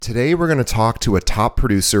Today, we're going to talk to a top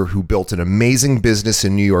producer who built an amazing business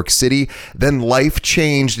in New York City. Then life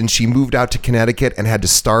changed and she moved out to Connecticut and had to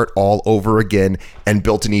start all over again and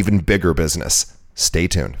built an even bigger business. Stay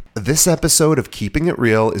tuned. This episode of Keeping It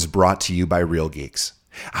Real is brought to you by Real Geeks.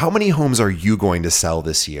 How many homes are you going to sell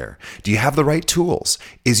this year? Do you have the right tools?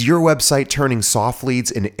 Is your website turning soft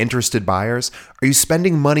leads into interested buyers? Are you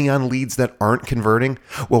spending money on leads that aren't converting?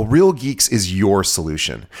 Well, Real Geeks is your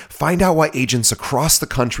solution. Find out why agents across the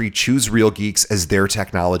country choose Real Geeks as their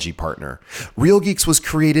technology partner. Real Geeks was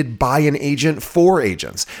created by an agent for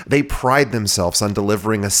agents. They pride themselves on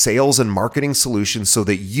delivering a sales and marketing solution so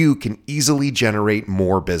that you can easily generate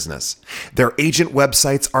more business. Their agent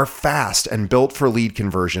websites are fast and built for lead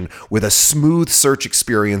conversion with a smooth search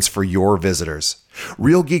experience for your visitors.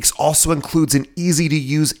 Real Geeks also includes an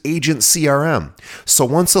easy-to-use agent CRM. So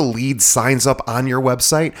once a lead signs up on your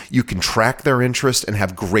website, you can track their interest and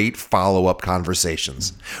have great follow-up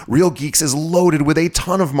conversations. Real Geeks is loaded with a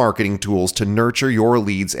ton of marketing tools to nurture your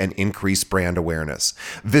leads and increase brand awareness.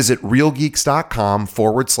 Visit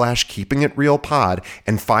realgeeks.com/keepingitrealpod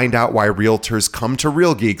and find out why realtors come to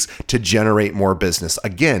Real Geeks to generate more business.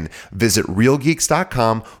 Again, visit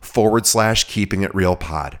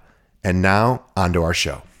realgeeks.com/keepingitrealpod. And now, on to our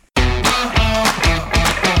show.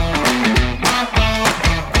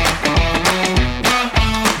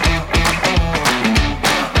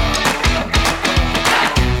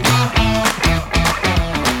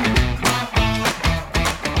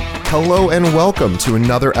 Hello and welcome to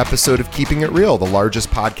another episode of Keeping It Real, the largest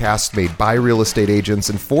podcast made by real estate agents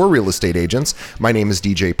and for real estate agents. My name is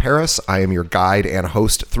DJ Paris. I am your guide and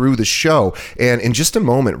host through the show. And in just a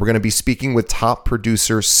moment, we're going to be speaking with top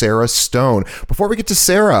producer Sarah Stone. Before we get to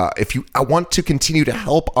Sarah, if you want to continue to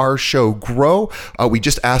help our show grow, we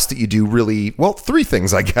just ask that you do three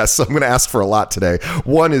things, I guess. So I'm going to ask for a lot today.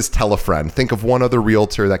 One is tell a friend. Think of one other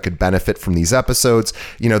realtor that could benefit from these episodes.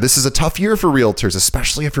 You know, this is a tough year for realtors,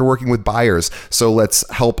 especially if you're working with buyers. So let's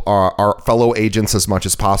help our fellow agents as much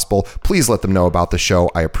as possible. Please let them know about the show.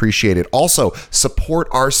 I appreciate it. Also, support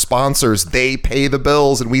our sponsors. They pay the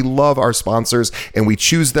bills and we love our sponsors and we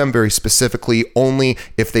choose them very specifically only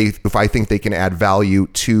if I think they can add value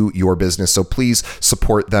to your business. So please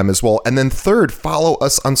support them as well. And then third, follow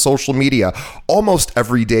us on social media. Almost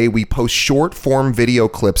every day we post short form video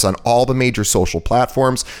clips on all the major social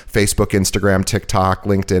platforms, Facebook, Instagram, TikTok,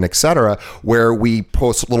 LinkedIn, etc., where we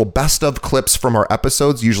post little best of clips from our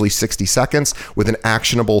episodes, usually 60 seconds, with an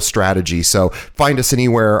actionable strategy. So find us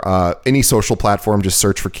anywhere, any social platform, just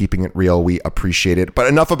search for Keeping It Real. We appreciate it. But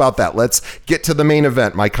enough about that. Let's get to the main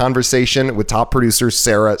event, my conversation with top producer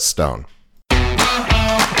Sarah Stone.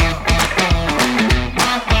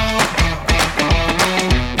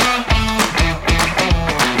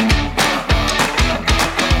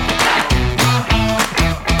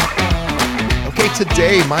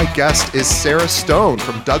 Today, my guest is Sarah Stone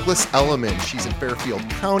from Douglas Elliman. She's in Fairfield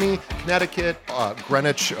County, Connecticut,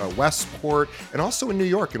 Greenwich, Westport, and also in New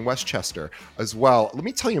York in Westchester as well. Let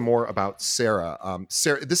me tell you more about Sarah.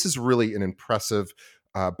 Sarah, this is really an impressive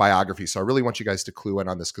biography. So I really want you guys to clue in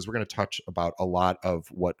on this because we're going to touch about a lot of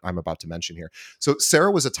what I'm about to mention here. So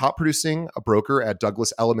Sarah was a top producing broker at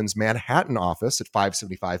Douglas Elliman's Manhattan office at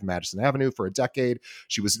 575 Madison Avenue for a decade.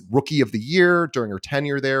 She was Rookie of the Year during her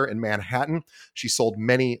tenure there in Manhattan. She sold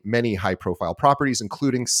many, many high profile properties,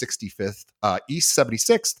 including 65th East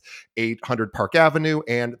 76th, 800 Park Avenue,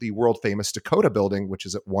 and the world famous Dakota building, which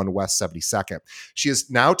is at 1 West 72nd. She has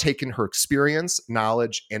now taken her experience,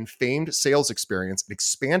 knowledge, and famed sales experience and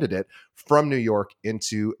expanded it from New York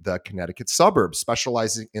into the Connecticut suburbs,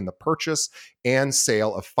 specializing in the purchase and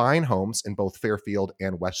sale of fine homes in both Fairfield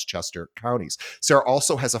and Westchester counties. Sarah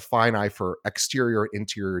also has a fine eye for exterior and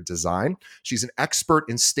interior design. She's an expert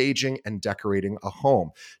in staging and decorating a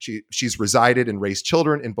home. She's resided and raised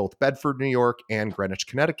children in both Bedford, New York and Greenwich,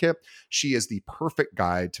 Connecticut. She is the perfect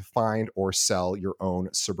guide to find or sell your own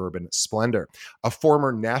suburban splendor. A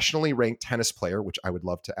former nationally ranked tennis player, which I would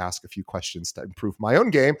love to ask a few questions to improve my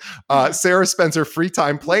own game, Sarah spends her free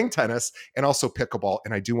time playing tennis and also pickleball.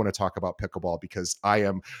 And I do want to talk about pickleball because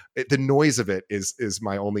the noise of it is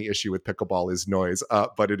my only issue with pickleball is noise,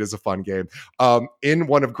 but it is a fun game. In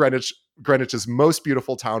one of Greenwich's most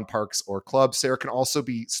beautiful town parks or clubs, Sarah can also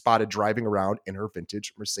be spotted driving around in her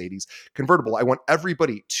vintage Mercedes convertible. I want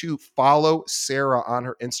everybody to follow Sarah on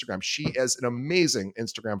her Instagram. She has an amazing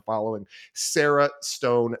Instagram following, Sarah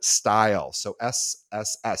Stone Style. So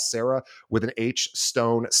SSS, Sarah with an H,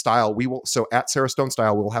 Stone Style. So at Sarah Stone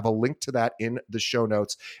Style, we will have a link to that in the show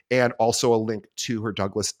notes and also a link to her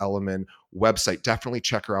Douglas Elliman website. Definitely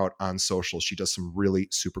check her out on social. She does some really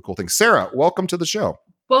super cool things. Sarah, welcome to the show.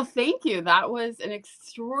 Well, thank you. That was an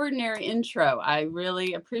extraordinary intro. I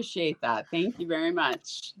really appreciate that. Thank you very much.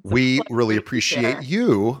 It's a We really pleasure to be appreciate here.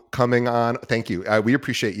 you coming on. Thank you. We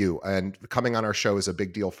appreciate you, and coming on our show is a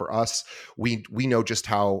big deal for us. We know just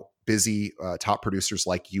how busy top producers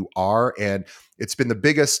like you are, and it's been the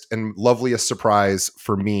biggest and loveliest surprise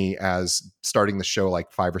for me as starting the show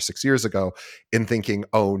like 5 or 6 years ago, in thinking,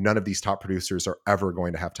 oh, none of these top producers are ever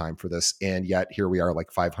going to have time for this, and yet here we are,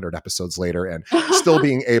 like 500 episodes later, and still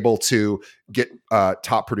being able to get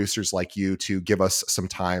top producers like you to give us some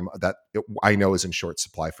time that I know is in short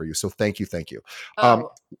supply for you. So thank you. Thank you. Um,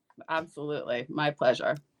 Oh, absolutely. My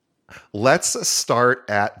pleasure. let's start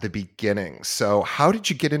at the beginning. So how did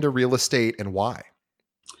you get into real estate and why?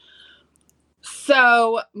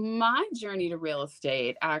 So, my journey to real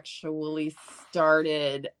estate actually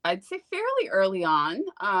started, I'd say, fairly early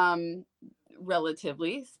on,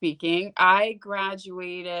 relatively speaking. I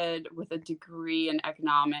graduated with a degree in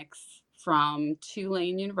economics from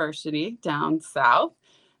Tulane University down south.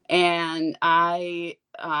 And I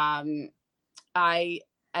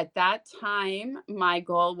at that time, my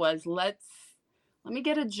goal was let me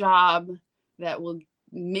get a job that will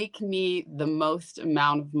make me the most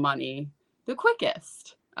amount of money the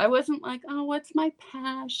quickest. I wasn't like, oh, what's my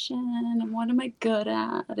passion and what am I good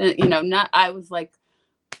at? And, not. I was like,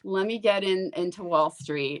 let me get into Wall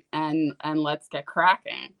Street and let's get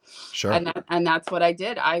cracking. Sure. And that's what I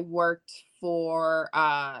did. I worked for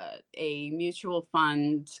a mutual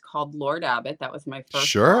fund called Lord Abbott. That was my first job.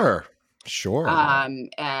 Sure. Sure.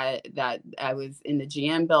 That I was in the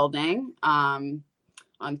GM building on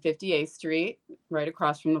 58th Street, right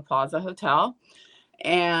across from the Plaza Hotel.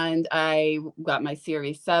 And I got my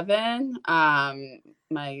Series 7,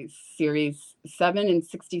 my Series 7 and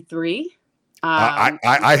 63.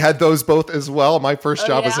 I had those both as well. My first Oh,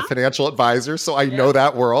 job as yeah? a financial advisor, so I Yeah. know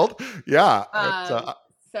that world. Yeah.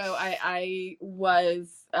 So I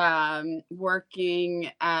was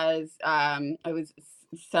working as I was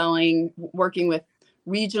working with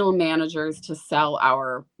regional managers to sell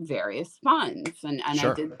our various funds, and I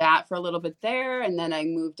Sure. did that for a little bit there, and then I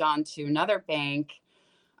moved on to another bank,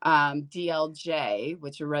 DLJ,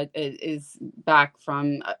 which is back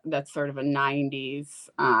from that's sort of a 90s,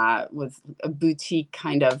 was a boutique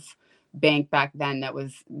kind of bank back then that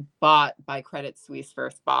was bought by Credit Suisse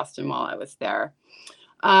First Boston while I was there.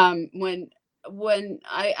 When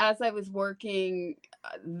as I was working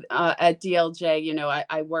at DLJ,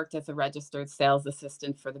 I worked as a registered sales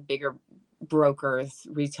assistant for the bigger brokers,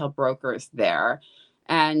 retail brokers there,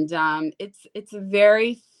 and it's a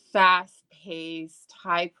very fast paced,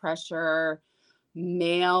 high pressure,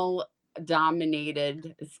 male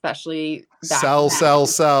dominated, especially back Sell, sell, then,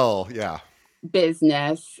 sell. Yeah.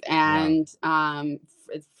 business. Yeah. And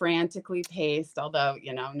it's frantically paced, although,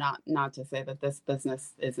 not to say that this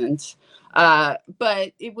business isn't,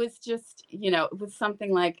 but it was just, it was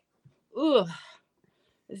something like, ooh,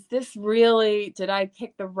 is this really, did I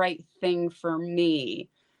pick the right thing for me?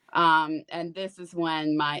 And this is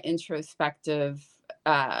when my introspective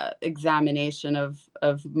examination of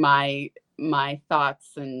my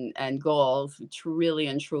thoughts and goals really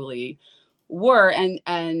and truly were. And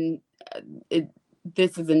it,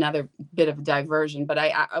 this is another bit of a diversion, but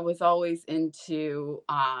I was always into,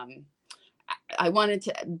 I wanted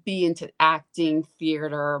to be into acting,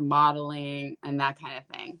 theater, modeling, and that kind of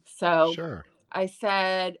thing. So Sure. I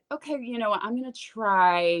said, okay, you know what? I'm going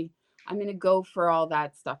to go for all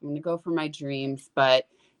that stuff. I'm going to go for my dreams, but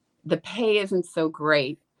the pay isn't so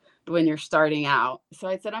great when you're starting out. So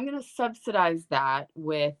I said, I'm going to subsidize that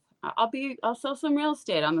with, I'll sell some real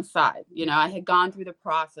estate on the side. I had gone through the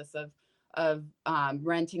process of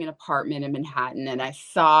renting an apartment in Manhattan, and I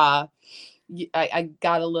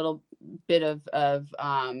got a little bit of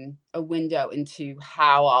a window into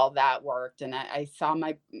how all that worked, and I saw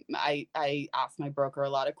I asked my broker a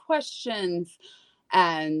lot of questions,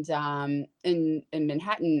 and in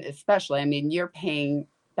Manhattan especially, I mean,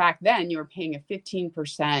 back then you were paying a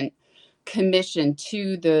 15% commission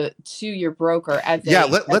to your broker as Yeah, a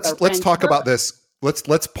let's talk about renter. this.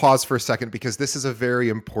 Let's pause for a second, because this is a very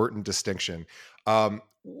important distinction.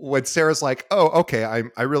 When Sarah's like, "Oh, okay,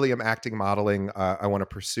 I really am acting, modeling. I want to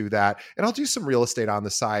pursue that, and I'll do some real estate on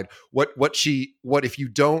the side." What if you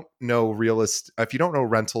don't know if you don't know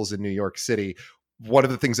rentals in New York City? One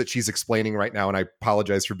of the things that she's explaining right now, and I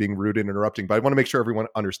apologize for being rude and interrupting, but I want to make sure everyone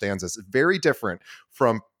understands this. It's very different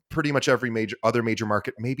from pretty much every major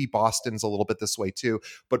market. Maybe Boston's a little bit this way too,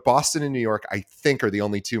 but Boston and New York, I think, are the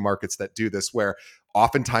only two markets that do this, where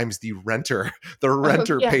oftentimes the renter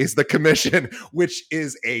Oh, yeah. pays the commission, which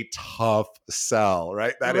is a tough sell,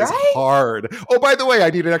 right? That is Right? hard. Oh, by the way, I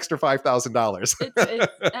need an extra $5,000.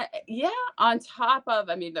 Yeah, on top of,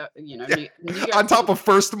 I mean, Yeah. New York On top City of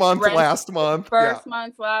first month, rent last month. Yeah. first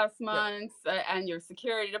month, last Yeah. month, and your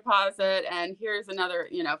security deposit, and here's another,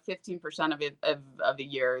 15% of it of the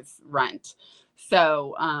year's rent.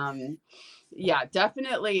 So, yeah,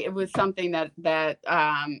 definitely, it was something that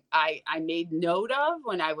I made note of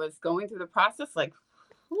when I was going through the process, like,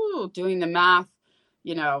 doing the math.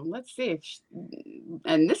 Let's see if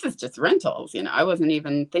and this is just rentals. I wasn't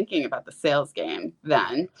even thinking about the sales game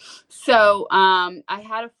then. So I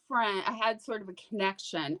had sort of a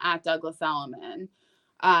connection at Douglas Elliman,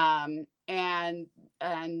 and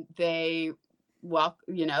they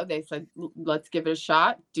said, let's give it a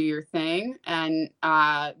shot, do your thing. And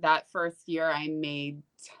that first year I made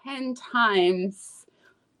 10 times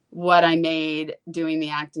what I made doing the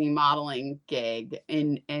acting modeling gig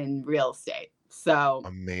in real estate. So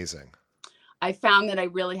Amazing. I found that I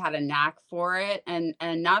really had a knack for it, and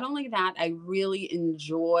not only that, I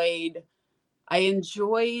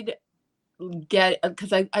enjoyed get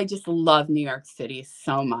because I just love New York City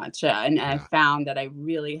so much, and I Yeah. found that I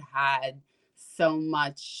really had so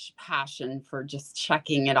much passion for just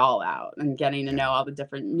checking it all out and getting to Yeah. know all the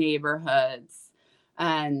different neighborhoods.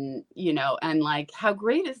 And like, how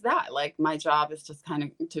great is that? Like, my job is just kind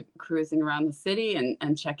of to cruising around the city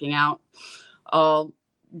and checking out all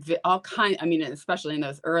I mean, especially in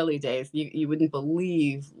those early days, you wouldn't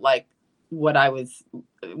believe, like, what I was.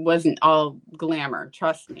 It wasn't all glamour,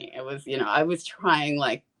 trust me. It was, I was trying,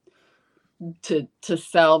 like, to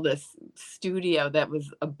sell this studio that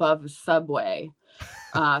was above a Subway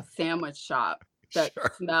sandwich shop that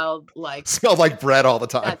Sure. smelled like Smelled like bread all the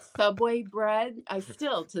time. that Subway bread. I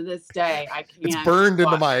still, to this day, It's burned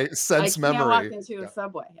into my I sense can't walk memory. into a Yeah.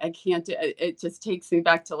 Subway. I can't do it. It just takes me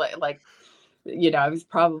back to, like, I was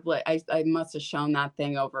probably, I must have shown that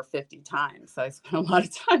thing over 50 times. So I spent a lot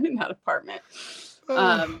of time in that apartment.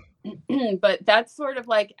 Um, but that's sort of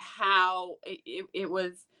like how it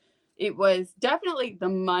was definitely, the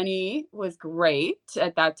money was great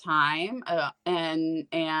at that time.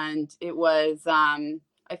 And it was,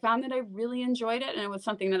 I found that I really enjoyed it, and it was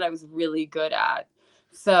something that I was really good at.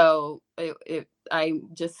 So I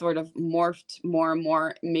just sort of morphed more and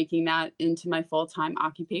more, making that into my full-time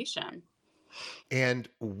occupation. And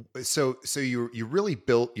so you really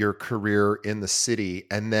built your career in the city,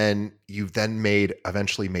 and then you then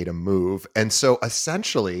eventually made a move. And so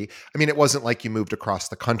essentially, I mean, it wasn't like you moved across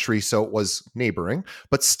the country, so it was neighboring,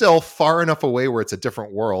 but still far enough away where it's a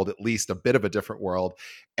different world, at least a bit of a different world.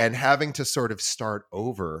 And having to sort of start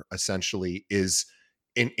over essentially is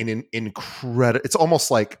in incredible. It's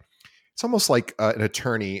almost like an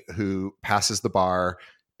attorney who passes the bar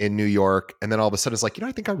in New York, and then all of a sudden it's like,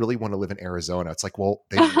 I think I really want to live in Arizona. It's like, well,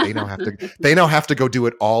 they now have to go do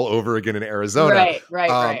it all over again in Arizona. Right, right,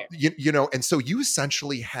 right. And so you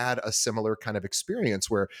essentially had a similar kind of experience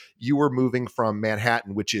where you were moving from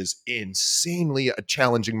Manhattan, which is insanely a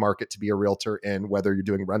challenging market to be a realtor in, whether you're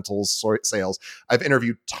doing rentals or sales. I've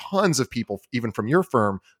interviewed tons of people, even from your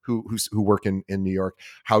firm, who work in New York.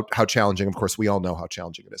 How challenging? Of course, we all know how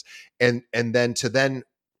challenging it is. And then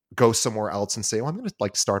go somewhere else and say, well, I'm going to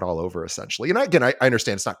like start all over essentially. And again, I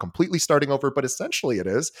understand it's not completely starting over, but essentially it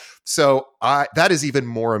is. So that is even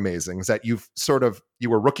more amazing, is that you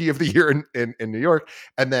were rookie of the year in New York,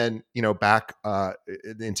 and then, back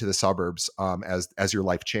into the suburbs as your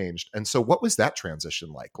life changed. And so what was that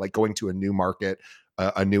transition like going to a new market,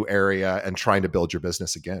 a new area, and trying to build your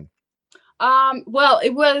business again? Well,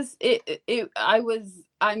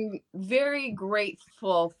 I'm very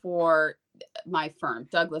grateful for my firm,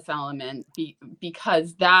 Douglas Elliman,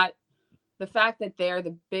 because the fact that they're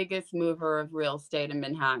the biggest mover of real estate in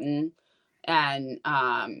Manhattan, and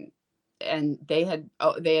they had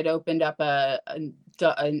opened up an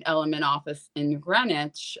Element office in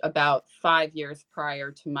Greenwich about 5 years prior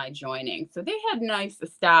to my joining. So they had a nice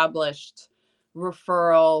established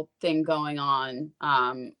referral thing going on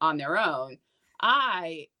their own.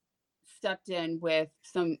 I stepped in with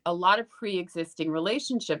a lot of pre-existing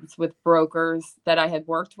relationships with brokers that I had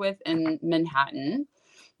worked with in Manhattan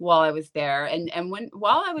while I was there. And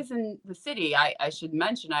while I was in the city, I should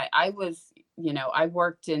mention, I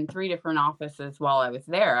worked in 3 different offices while I was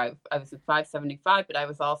there. I was at 575, but I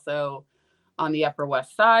was also on the Upper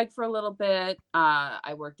West Side for a little bit.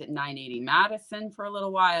 I worked at 980 Madison for a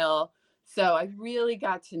little while. So I really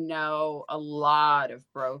got to know a lot of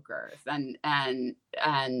brokers, and in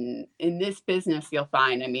this business, you'll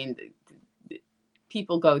find, I mean,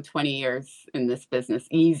 people go 20 years in this business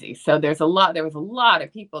easy. So there was a lot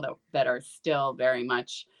of people that are still very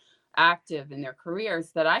much active in their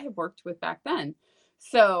careers that I had worked with back then.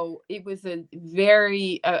 So it was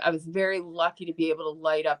I was very lucky to be able to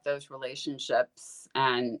light up those relationships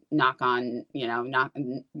and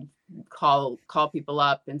call people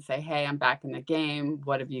up and say, hey, I'm back in the game.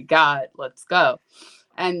 What have you got? Let's go.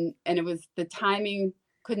 And it was, the timing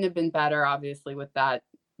couldn't have been better, obviously, with that,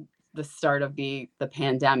 the start of the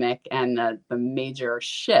pandemic and the major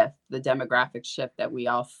shift, the demographic shift that we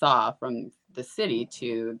all saw from the city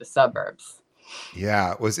to the suburbs.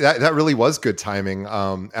 Yeah, was that really was good timing.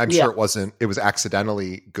 I'm Yeah. sure it was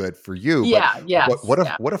accidentally good for you, but Yeah. Yes.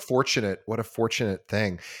 Yeah. what a fortunate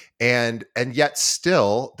thing. And yet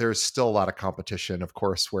still there's still a lot of competition, of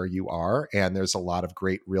course, where you are, and there's a lot of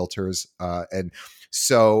great realtors. And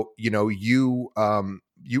so,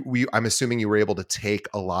 I'm assuming you were able to take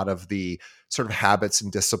a lot of the sort of habits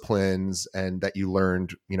and disciplines and that you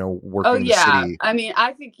learned, Oh, working in the yeah. city. I mean,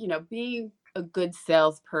 I think, being a good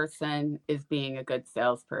salesperson is being a good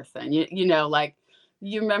salesperson. Like,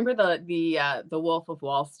 you remember the Wolf of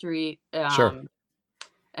Wall Street, Sure.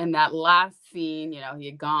 and that last scene, he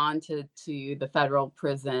had gone to the federal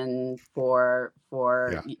prison for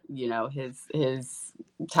Yeah. his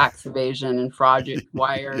tax evasion and fraud, Yeah.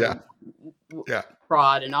 wire Yeah.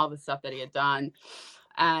 fraud, and all the stuff that he had done.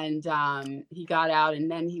 And he got out,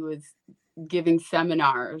 and then he was giving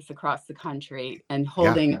seminars across the country and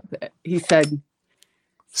holding. He said,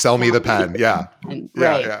 Sell me the pen. Yeah. And Yeah.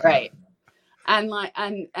 right, Yeah. right. And like,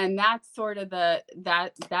 and that's sort of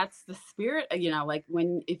that's the spirit, like,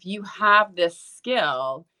 if you have this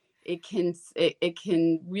skill, it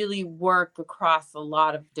can really work across a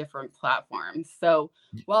lot of different platforms. So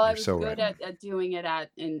while I You're was so good right. at doing it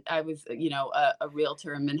and I was, a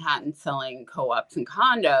realtor in Manhattan selling co-ops and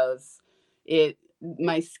condos,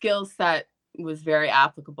 my skill set was very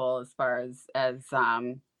applicable as far as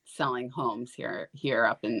selling homes here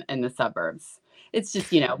up in the suburbs. It's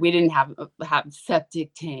just, we didn't have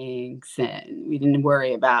septic tanks, and we didn't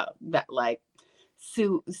worry about that, like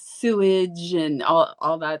sewage and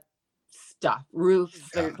all that stuff. Roofs.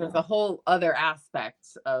 Yeah. There's a whole other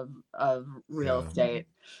aspect of real Yeah. estate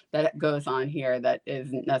that goes on here that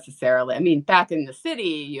isn't necessarily. I mean, back in the city,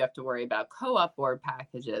 you have to worry about co-op board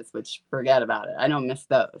packages, which, forget about it. I don't miss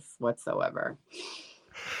those whatsoever.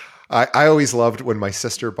 I always loved when my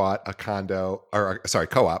sister bought a condo, or sorry,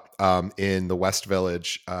 co-op, in the West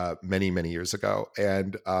Village, many, many years ago.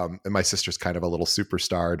 And my sister's kind of a little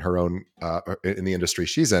superstar in her own, in the industry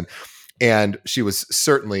she's in. And she was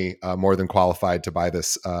certainly more than qualified to buy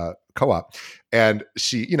this co-op. And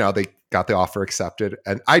they got the offer accepted.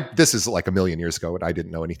 And this is like a million years ago, and I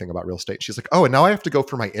didn't know anything about real estate. She's like, oh, and now I have to go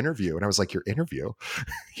for my interview. And I was like, your interview?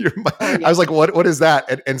 I was like, what is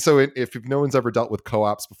that? And so if no one's ever dealt with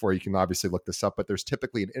co-ops before, you can obviously look this up, but there's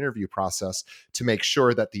typically an interview process to make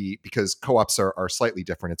sure that because co-ops are slightly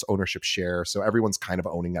different. It's ownership share. So everyone's kind of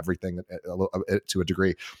owning everything to a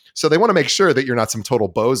degree. So they want to make sure that you're not some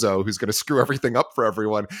total bozo who's going to screw everything up for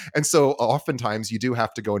everyone. And so oftentimes you do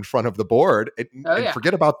have to go in front of the board and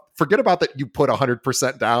forget about that you put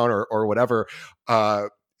 100% down or whatever.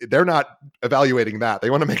 They're not evaluating that. They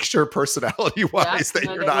want to make sure personality wise that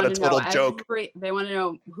you're not a total joke. They want to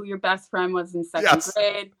know who your best friend was in second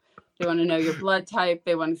grade. They want to know your blood type.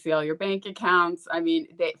 They want to see all your bank accounts. I mean,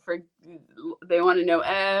 they want to know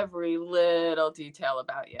every little detail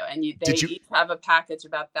about you. And they each have a package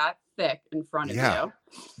about that thick in front of you.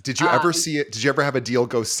 Did you ever see it? Did you ever have a deal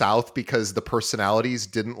go south because the personalities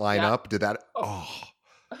didn't line up? Did that?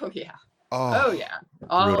 Oh yeah. Oh yeah.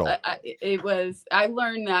 Brutal. I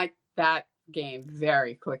learned that game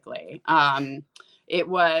very quickly. It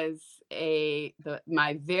was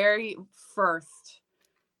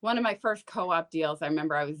one of my first co-op deals. I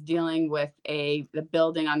remember I was dealing with the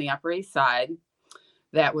building on the Upper East Side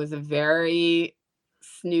that was a very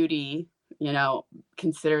snooty,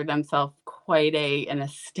 considered themselves quite an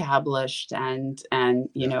established and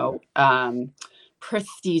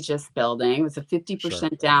prestigious building. It was a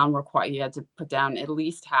 50% down required. You had to put down at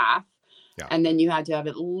least half. Yeah. And then you had to have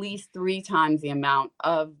at least 3 times the amount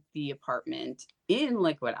of the apartment in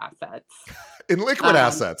liquid assets. In liquid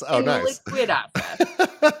assets. Oh, nice. Liquid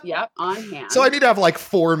assets. Yep, on hand. So I need to have like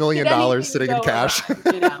 $4 million sitting in cash.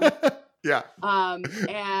 Yeah.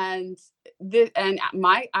 And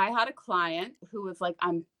I had a client who was like,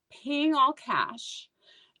 I'm paying all cash.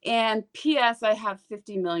 And P.S. I have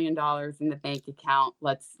 $50 million in the bank account.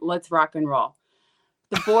 Let's rock and roll.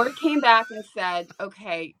 The board came back and said,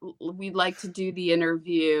 okay, we'd like to do the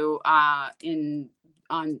interview on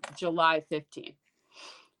July 15th.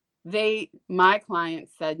 my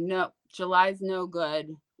clients said, no, July's no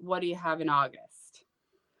good. What do you have in August?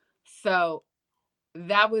 So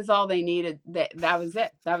that was all they needed. That was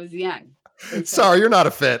it. That was the end. They said, Sorry, you're not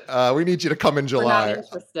a fit. We need you to come in we're not July.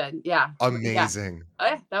 interested. Yeah. Yeah. Amazing.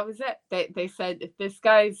 That was it. They said,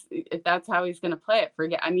 if that's how he's going to play it,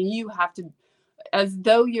 forget. I mean, you have to, as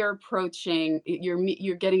though you're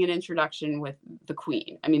getting an introduction with the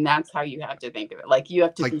queen. I mean, that's how you have to think of it. Like, you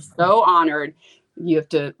have to Like, be so honored. You have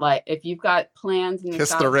to, like, if you've got plans in the kiss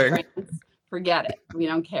south the of ring. France, forget it. We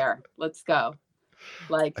don't care. Let's go.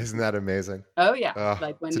 Like, Isn't that amazing? oh yeah,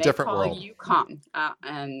 like when It's a they different call, world. you come.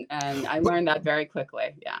 And I But learned that very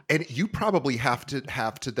quickly. Yeah. and you probably have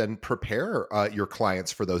to then prepare your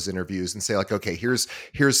clients for those interviews and say, like, okay, here's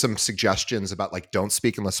some suggestions about, like, don't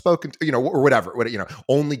speak unless spoken to, or whatever,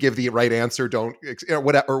 only give the right answer, don't,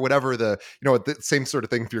 whatever the, the same sort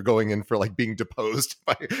of thing if you're going in for, like, being deposed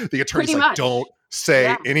by the attorney's, Pretty like, much. don't say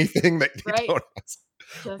Yeah. anything that you Right. don't ask.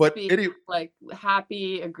 Just But be anyway, like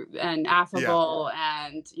happy and yeah. affable,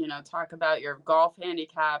 and talk about your golf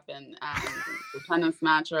handicap and the tennis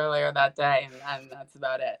match earlier that day, and that's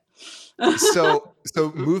about it. So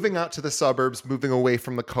moving out to the suburbs, moving away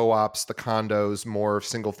from the co-ops, the condos, more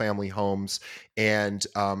single family homes, and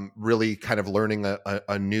really kind of learning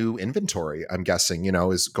a new inventory, I'm guessing,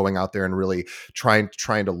 is going out there and really trying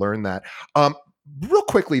to learn that. Real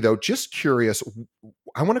quickly though, just curious,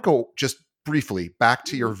 I want to go just briefly back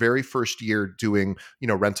to your very first year doing,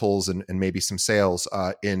 rentals and maybe some sales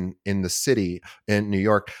in the city in New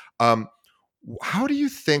York. How do you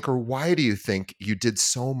think, or why do you think you did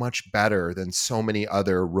so much better than so many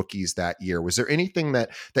other rookies that year? Was there anything that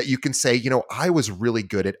you can say, I was really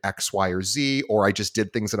good at X, Y, or Z, or I just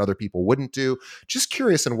did things that other people wouldn't do? Just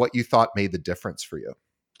curious on what you thought made the difference for you.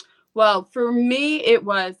 Well, for me, it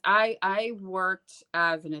was I worked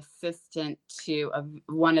as an assistant to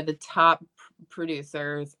one of the top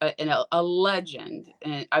producers, and a legend,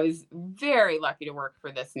 and I was very lucky to work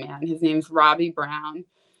for this man. His name's Robbie Brown.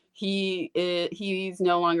 He's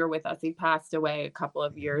no longer with us. He passed away a couple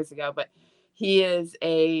of years ago, but he is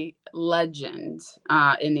a legend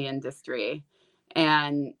in the industry,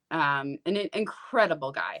 and an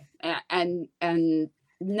incredible guy, and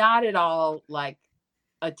not at all like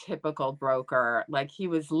a typical broker. Like, he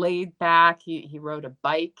was laid back. He rode a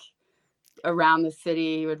bike around the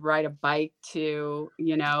city. He would ride a bike to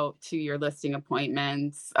your listing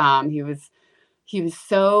appointments. He was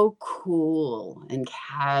so cool and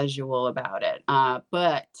casual about it.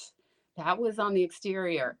 But that was on the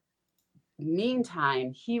exterior.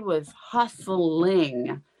 Meantime, he was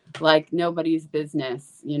hustling like nobody's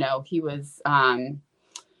business. He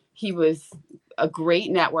was a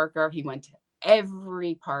great networker. He went to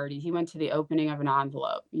every party. He went to the opening of an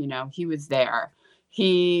envelope. He was there.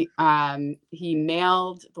 He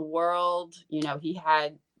mailed the world. He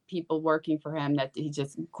had people working for him that he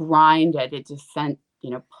just grinded. It just sent,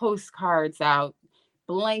 postcards out,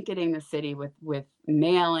 blanketing the city with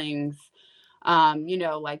mailings.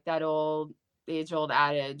 Like that age-old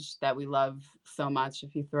adage that we love so much: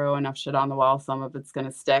 if you throw enough shit on the wall, some of it's going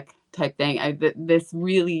to stick, type thing. This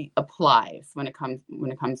really applies when it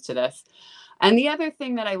comes to this. And the other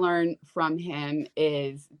thing that I learned from him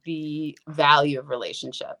is the value of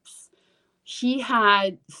relationships. He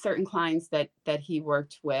had certain clients that he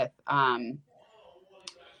worked with,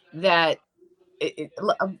 that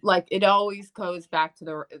like, it always goes back to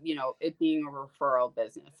the, it being a referral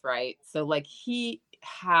business, right? So, like, he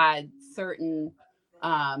had certain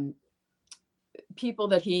people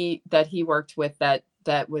that he worked with that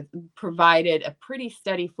provided a pretty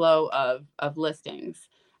steady flow of listings,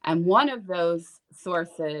 and one of those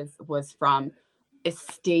sources was from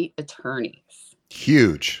estate attorneys.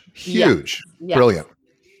 Huge. Yes. Brilliant.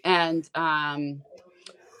 And I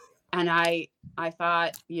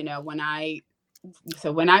thought, when I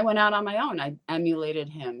went out on my own, I emulated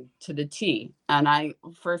him to the T. And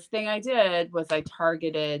first thing I did was I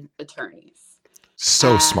targeted attorneys.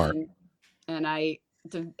 So smart. And it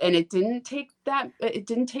didn't take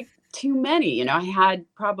too many. I had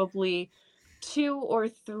probably 2 or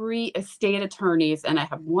 3 estate attorneys, and I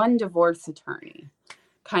have 1 divorce attorney,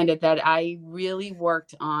 kind of, that I really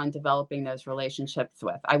worked on developing those relationships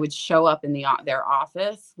with. I would show up in their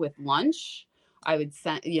office with lunch. I would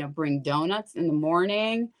bring donuts in the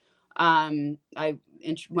morning. I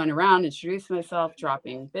went around, introduced myself,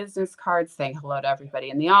 dropping business cards, saying hello to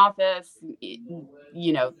everybody in the office,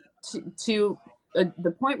 to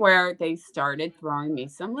the point where they started throwing me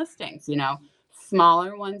some listings,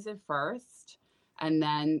 smaller ones at first. And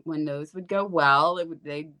then when those would go well,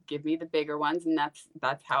 they'd give me the bigger ones. And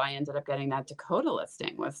that's how I ended up getting that Dakota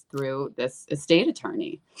listing, was through this estate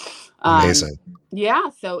attorney. Amazing. Yeah.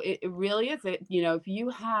 So it really is, if you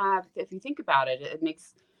think about it, it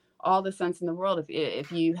makes all the sense in the world.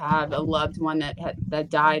 If you have a loved one that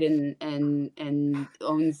died and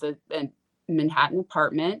owns a Manhattan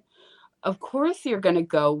apartment, of course you're going to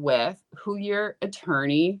go with who your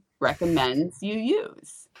attorney recommends you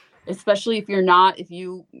use, especially if you're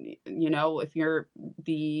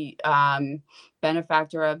the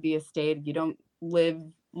benefactor of the estate, you don't live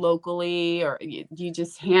locally, or you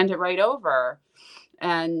just hand it right over.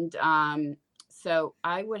 And so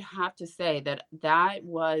I would have to say that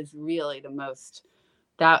was really the most,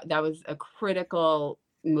 that was a critical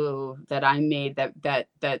move that I made,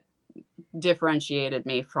 that differentiated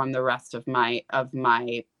me from the rest of my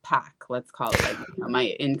pack, let's call it, my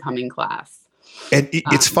incoming class. And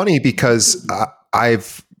it's funny because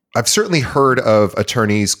I've certainly heard of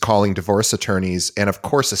attorneys calling divorce attorneys, and of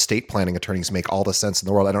course estate planning attorneys make all the sense in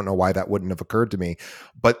the world. I don't know why that wouldn't have occurred to me,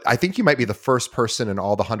 but I think you might be the first person in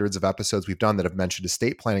all the hundreds of episodes we've done that have mentioned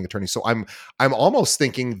estate planning attorneys. So I'm almost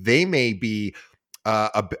thinking they may be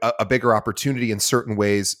a bigger opportunity in certain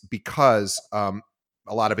ways, because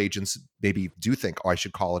a lot of agents maybe do think, oh, I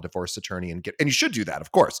should call a divorce attorney and you should do that.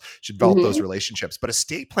 Of course, you should develop those relationships, but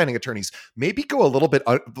estate planning attorneys maybe go a little bit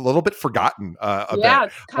forgotten. Yeah,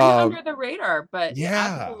 it's kind of under the radar, but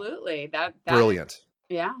yeah, absolutely. That brilliant.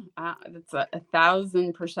 Yeah, that's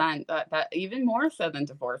 1,000%. That even more so than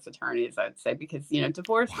divorce attorneys, I'd say, because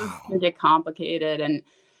divorces can get complicated,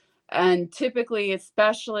 and typically,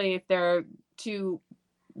 especially if there are two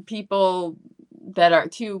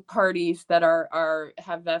parties that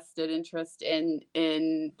have vested interest in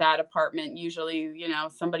that apartment. Usually,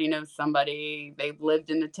 somebody knows somebody, they've lived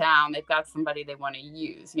in the town, they've got somebody they want to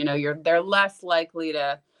use. They're less likely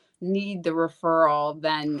to need the referral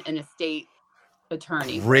than an estate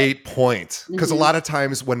attorney. Great point. Because a lot of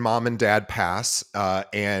times when mom and dad pass,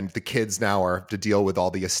 and the kids now are to deal with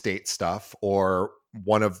all the estate stuff, or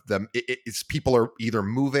one of them, it's people are either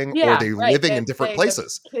moving or they're living in different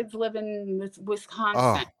places. Kids live in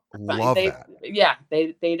Wisconsin. Oh, love that. Yeah,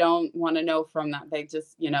 they don't want to know from that. They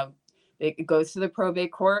just, it goes to the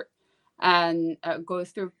probate court, and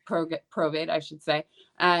goes through probate, I should say,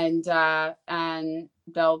 and they'll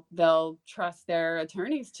trust their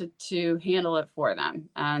attorneys to handle it for them.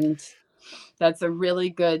 And that's a really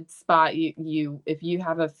good spot. If you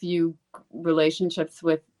have a few relationships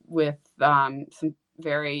with some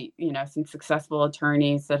very, some successful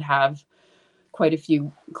attorneys that have quite a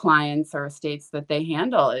few clients or estates that they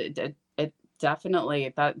handle, it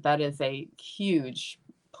definitely, that is a huge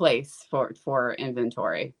place for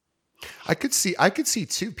inventory. I could see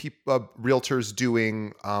too, people, realtors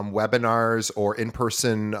doing webinars or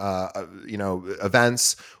in-person,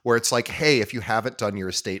 events where it's like, hey, if you haven't done your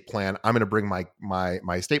estate plan, I'm going to bring my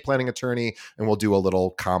estate planning attorney, and we'll do a little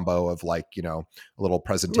combo of a little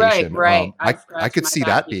presentation. Right. I could see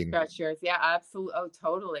that being. Yours. Yeah, absolutely. Oh,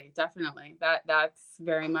 totally. Definitely. That's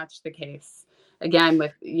very much the case. Again,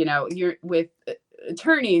 with, you're with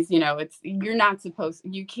attorneys, you're not supposed,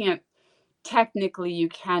 technically you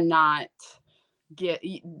cannot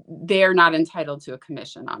they're not entitled to a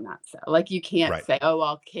commission on that sale. Like, you can't say, oh,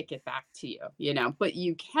 I'll kick it back to you, but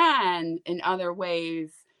you can in other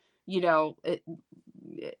ways,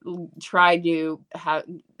 try to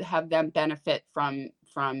have them benefit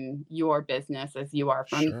from your business as you are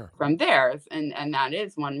from theirs. And that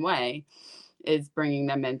is one way, is bringing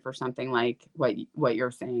them in for something like what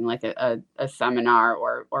you're saying, like a seminar,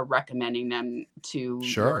 or recommending them to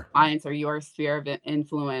your clients or your sphere of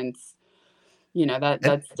influence.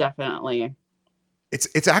 That's definitely.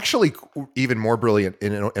 It's actually even more brilliant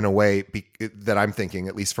in a way that I'm thinking,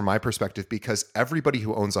 at least from my perspective, because everybody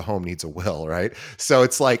who owns a home needs a will, right? So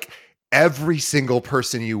it's like every single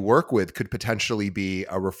person you work with could potentially be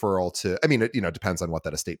a referral to. I mean, it depends on what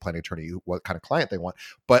that estate planning attorney, what kind of client they want,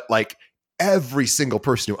 but like, every single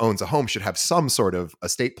person who owns a home should have some sort of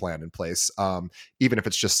estate plan in place, even if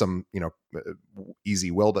it's just some, easy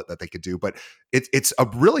will that they could do. But it's a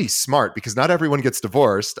really smart, because not everyone gets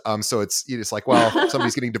divorced. So it's like, well, if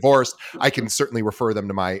somebody's getting divorced, I can certainly refer them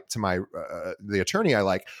to the attorney I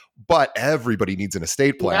like. But everybody needs an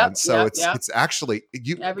estate plan. It's actually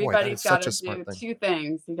everybody's got to do two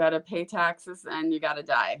things. You got to pay taxes and you got to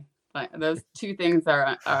die. Like, those two things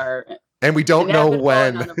are. And we don't know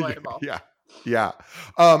when. Unavoidable. Yeah.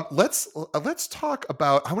 Let's talk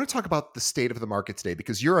about, I want to talk about the state of the market today,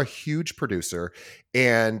 because you're a huge producer,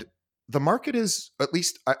 and the market is, at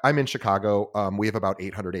least I'm in Chicago. We have about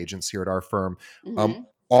 800 agents here at our firm.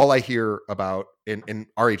 all I hear about, and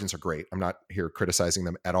our agents are great. I'm not here criticizing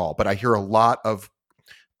them at all, but I hear a lot of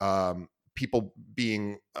people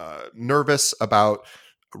being nervous about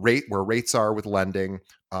where rates are with lending.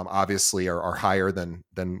 Obviously, are higher than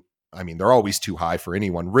I mean, they're always too high for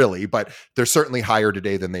anyone really, but they're certainly higher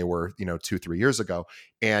today than they were, 2-3 years ago.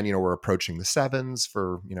 And, we're approaching the sevens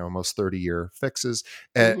for, almost 30-year fixes,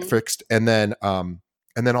 fixed. And then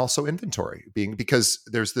also inventory because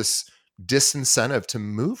there's this disincentive to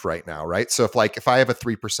move right now. Right. So if I have a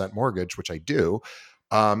 3% mortgage, which I do,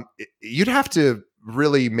 you'd have to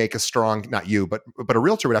really make a strong, not you, but a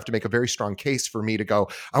realtor would have to make a very strong case for me to go,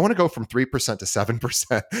 I want to go from 3% to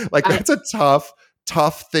 7%. Like that's a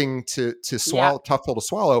tough thing to swallow, tough pill to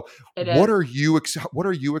swallow. What are you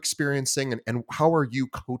experiencing, and how are you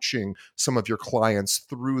coaching some of your clients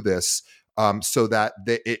through this, so that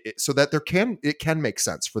it can make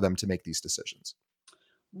sense for them to make these decisions?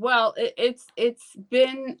 Well, it's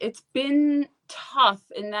been tough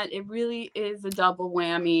in that it really is a double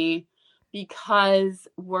whammy, because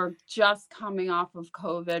we're just coming off of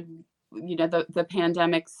COVID, the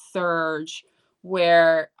pandemic surge,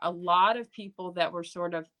 where a lot of people that were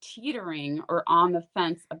sort of teetering or on the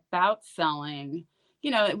fence about selling,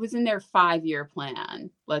 it was in their 5-year plan,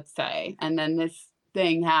 let's say, and then this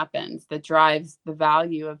thing happens that drives the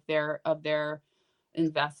value of their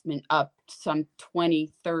investment up some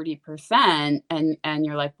 20-30%, and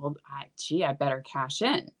you're like, well, I better cash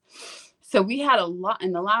in. So we had a lot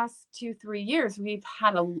in the last 2-3 years. We've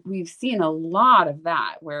seen a lot of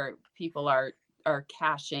that, where people are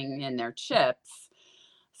cashing in their chips.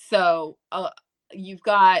 So you've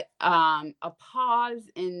got a pause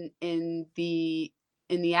in the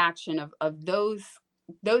action of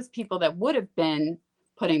those people that would have been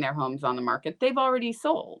putting their homes on the market. They've already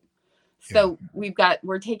sold. So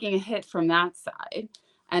we're taking a hit from that side,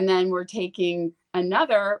 and then we're taking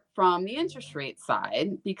another from the interest rate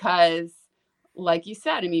side, because like you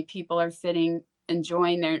said, I mean, people are sitting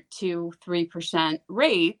enjoying their 2-3%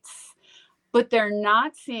 rates, but they're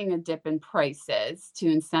not seeing a dip in prices to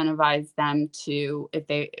incentivize them to, if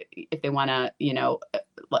they want to,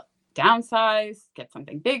 downsize, get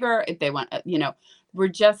something bigger, if they want, we're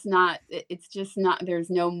just not, it's just not, there's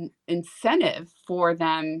no incentive for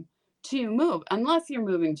them to move unless you're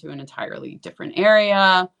moving to an entirely different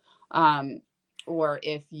area, or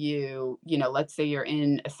if let's say you're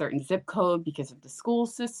in a certain zip code because of the school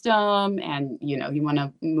system, and you want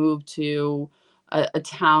to move to a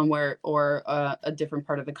town or a different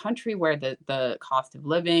part of the country where the cost of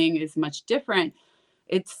living is much different.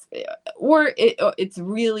 It's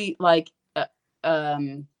really like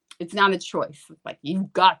it's not a choice. Like,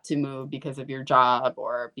 you've got to move because of your job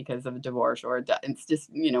or because of a divorce, or it's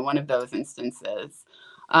just, one of those instances.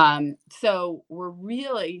 So we're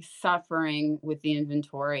really suffering with the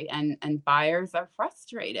inventory, and buyers are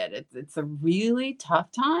frustrated. It's a really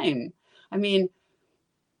tough time. I mean,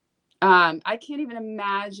 I can't even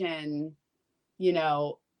imagine,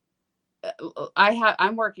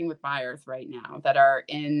 I'm working with buyers right now that are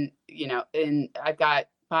I've got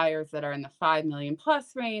buyers that are in the 5 million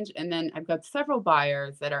plus range. And then I've got several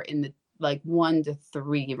buyers that are in the like 1 to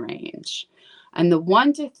 3 range. And the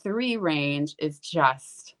 1 to 3 range is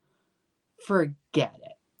just, forget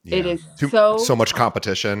it. Yeah. It is so much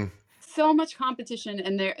competition. So much competition.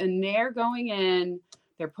 And they're going in,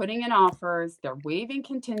 they're putting in offers, they're waiving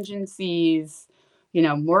contingencies,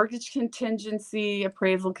 mortgage contingency,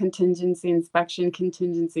 appraisal contingency, inspection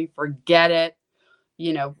contingency, forget it.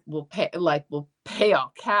 We'll pay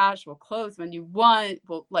all cash, we'll close when you want,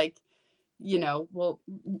 we'll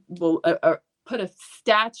put a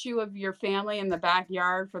statue of your family in the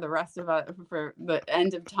backyard for the rest of for the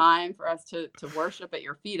end of time for us to worship at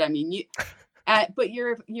your feet. I mean, but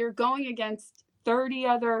you're going against 30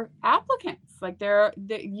 other applicants. Like,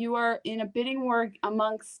 you are in a bidding war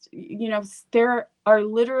amongst, there are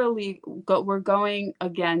literally we're going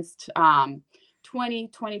against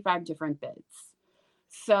 20-25 different bids.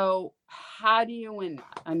 So how do you win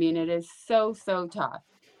that? I mean, it is so tough.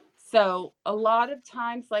 So a lot of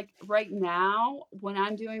times, like right now, when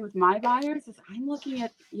I'm doing with my buyers, is I'm looking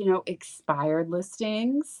at, expired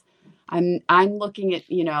listings. I'm looking at,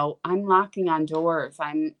 I'm knocking on doors.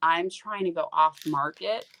 I'm trying to go off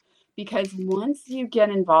market, because once you get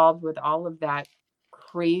involved with all of that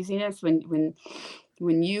craziness, when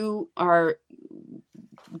you are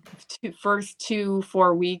first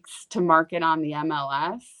 2-4 weeks to market on the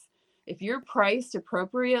MLS, if you're priced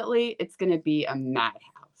appropriately, it's going to be a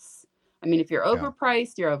madhouse. I mean, if you're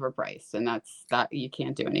overpriced, you're overpriced, and that you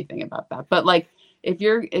can't do anything about that. But like, if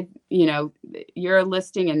you're a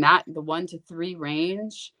listing in the 1 to 3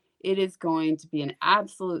 range, it is going to be an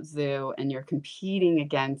absolute zoo, and you're competing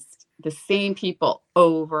against the same people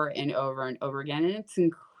over and over and over again. And it's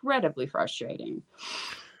incredibly frustrating.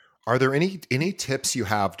 Are there any tips you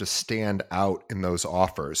have to stand out in those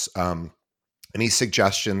offers? Any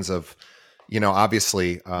suggestions of,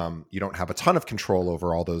 obviously, you don't have a ton of control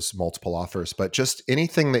over all those multiple offers, but just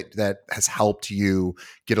anything that has helped you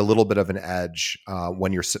get a little bit of an edge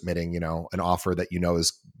when you're submitting, an offer that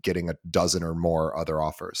is getting a dozen or more other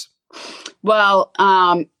offers. Well,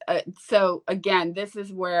 so again, this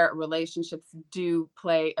is where relationships do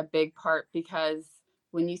play a big part, because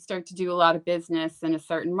when you start to do a lot of business in a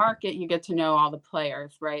certain market, you get to know all the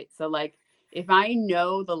players, right? So like, if I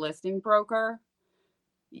know the listing broker,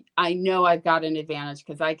 I know I've got an advantage,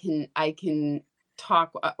 because I can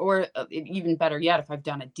talk, or even better yet, if I've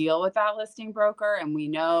done a deal with that listing broker and we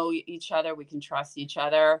know each other, we can trust each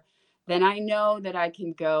other, then I know that I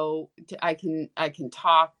can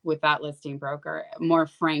talk with that listing broker more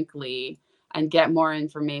frankly and get more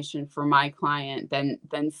information for my client than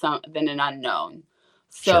an unknown.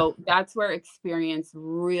 Sure. So that's where experience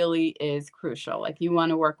really is crucial. Like, you want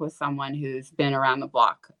to work with someone who's been around the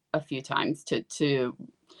block a few times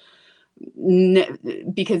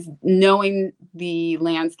because knowing the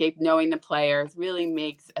landscape, knowing the players really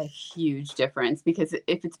makes a huge difference. Because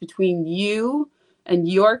if it's between you and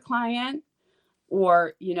your client,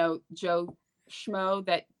 or, Joe Schmo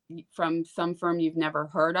that from some firm you've never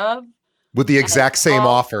heard of, With the and exact same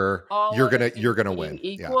offer, all you're other gonna things you're gonna being win.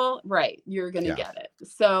 Yeah. equal, right, you're going to Yeah. get it.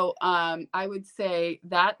 So I would say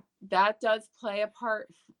that does play a part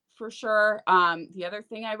for sure. The other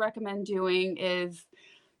thing I recommend doing is,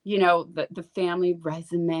 the family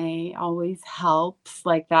resume always helps,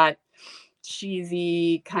 like that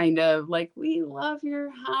cheesy kind of like, we love your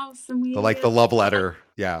house and we The live love letter.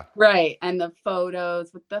 Yeah. right, and the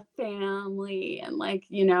photos with the family, and like,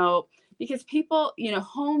 because people,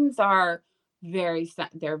 homes are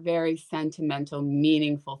they're very sentimental,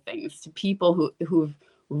 meaningful things to people who've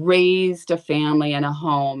raised a family in a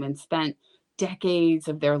home and spent decades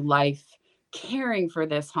of their life caring for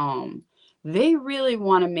this home. They really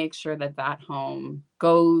want to make sure that that home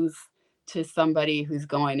goes to somebody who's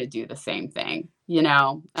going to do the same thing.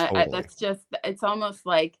 Totally. That's just, it's almost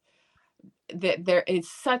like that there is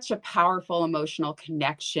such a powerful emotional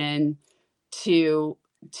connection to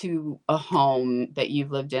a home that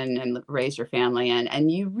you've lived in and raised your family in,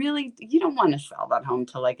 and you don't want to sell that home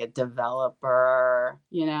to like a developer,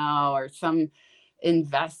 or some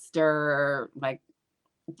investor, like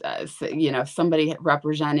somebody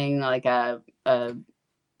representing like a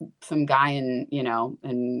some guy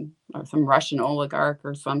or some Russian oligarch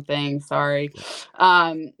or something. Sorry.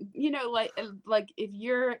 Like if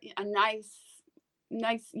you're a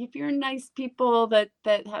if you're nice people that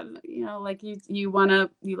have, like you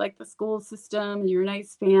like the school system and you're a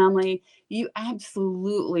nice family, you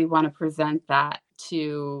absolutely want to present that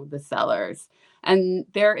to the sellers. And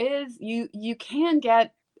you can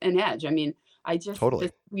get an edge. I mean, Totally.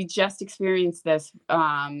 we just experienced this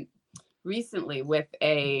recently with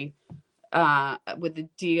a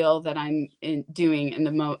deal that I'm doing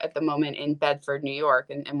at the moment in Bedford, New York,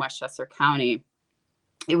 in Westchester County.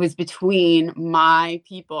 It was between my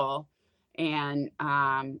people or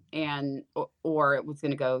it was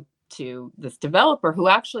going to go to this developer who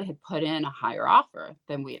actually had put in a higher offer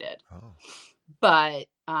than we did. Oh. But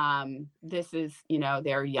this is,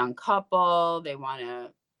 they're a young couple. They want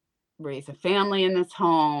to raise a family in this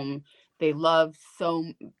home. They love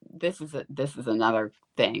this is another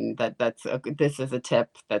thing this is a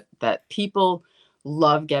tip that people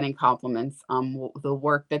love getting compliments on the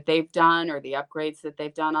work that they've done or the upgrades that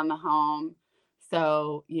they've done on the home.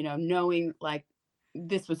 So, knowing like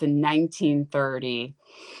this was in 1930,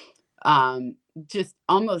 just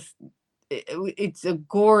almost it's a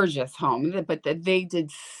gorgeous home, but they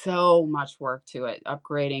did so much work to it,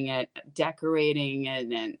 upgrading it, decorating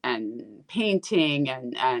it, and painting,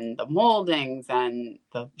 and the moldings and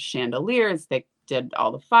the chandeliers. They did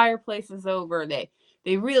all the fireplaces over.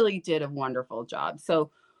 They really did a wonderful job. So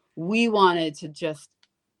we wanted to just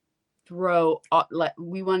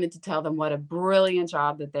we wanted to tell them what a brilliant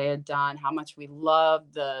job that they had done, how much we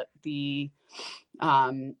loved the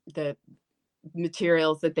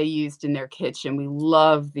materials that they used in their kitchen. We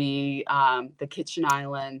love the kitchen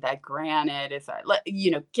island, that granite is,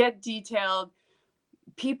 get detailed.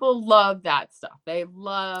 People love that stuff. They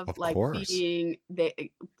love Of like course.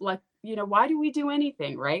 why do we do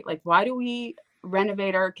anything, right? Like, why do we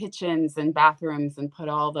renovate our kitchens and bathrooms and put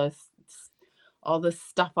all this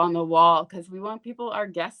stuff on the wall? Because we want our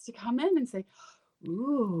guests to come in and say,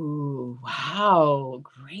 Ooh, wow,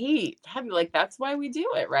 great. Like, that's why we do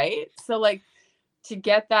it, right? So, like, to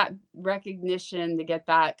get that recognition, to get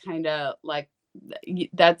that kind of like,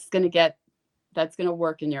 that's gonna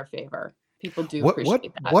work in your favor. People do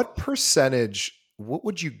appreciate that. What percentage, what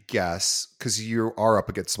would you guess, because you are up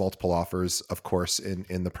against multiple offers, of course,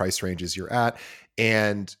 in the price ranges you're at,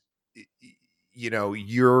 and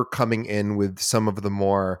you're coming in with some of the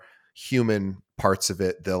more human parts of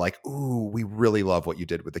it. They're like, ooh, we really love what you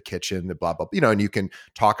did with the kitchen, blah blah, and you can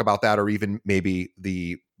talk about that, or even maybe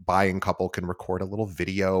the buying couple can record a little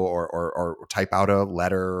video, or type out a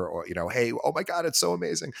letter, or hey, oh my god, it's so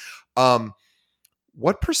amazing.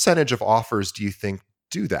 What percentage of offers do you think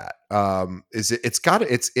do that? Is it? It's got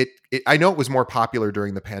to. It. I know it was more popular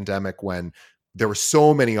during the pandemic when there were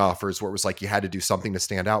so many offers where it was like you had to do something to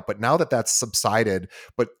stand out. But now that that's subsided,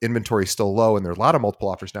 but inventory is still low, and there are a lot of multiple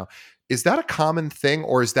offers now. Is that a common thing,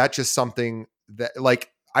 or is that just something that,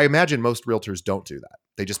 like, I imagine most realtors don't do that?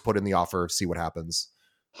 They just put in the offer, see what happens.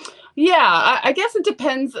 Yeah, I guess it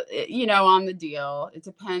depends, on the deal. It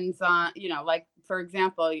depends on, like, for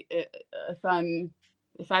example, if I'm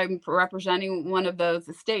representing one of those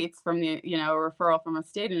estates from the, a referral from a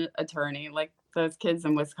state attorney, like those kids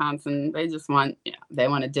in Wisconsin, they just want, they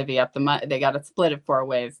want to divvy up the money. They got to split it 4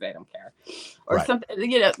 ways. They don't care, or Right. something.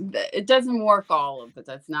 It doesn't work all of it.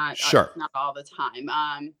 That's not Sure. it's not all the time.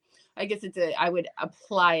 I guess I would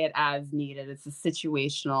apply it as needed. It's a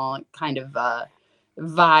situational kind of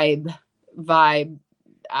vibe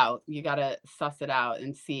out. You got to suss it out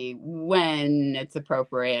and see when it's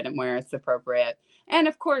appropriate and where it's appropriate. And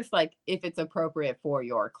of course, like, if it's appropriate for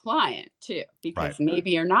your client too, Right. because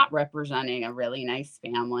maybe you're not representing a really nice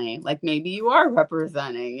family. Like, maybe you are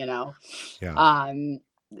representing, Yeah.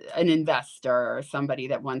 an investor or somebody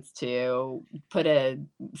that wants to put a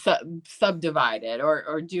subdivide it,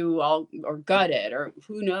 or do all, or gut it, or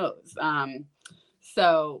who knows.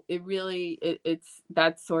 So it really, it's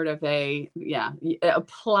that's sort of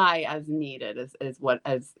apply as needed, is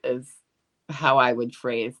how I would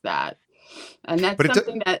phrase that. And that's But it.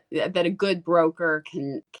 something that a good broker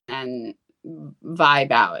can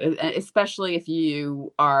vibe out, especially if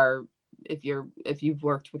you've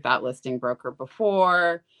worked with that listing broker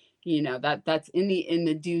before. That's in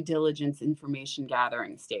the due diligence information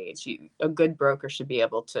gathering stage. A good broker should be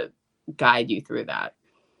able to guide you through that.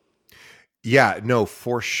 Yeah, no,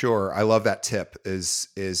 for sure. I love that tip, is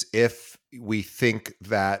if we think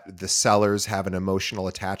that the sellers have an emotional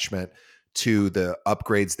attachment to the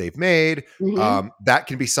upgrades they've made, Hmm. that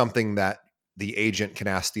can be something that the agent can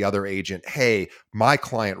ask the other agent, hey, my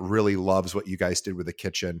client really loves what you guys did with the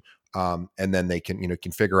kitchen. And then they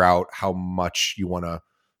can figure out how much you want to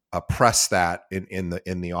press that in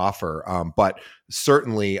the offer. But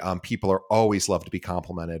certainly, people are always love to be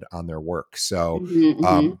complimented on their work. So Hmm.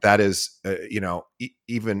 Hmm. that is,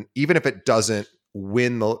 even if it doesn't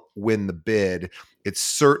win the bid, it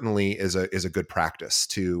certainly is a good practice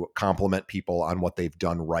to compliment people on what they've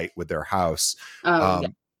done right with their house. Oh, yeah,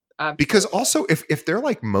 Because absolutely. also, if they're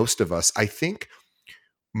like most of us, I think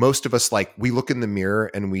most of us, like, we look in the mirror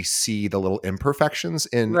and we see the little imperfections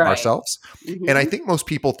in Right. ourselves. And I Hmm. think most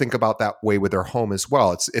people think about that way with their home as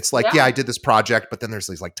well. It's like, yeah, Yeah. I did this project, but then there's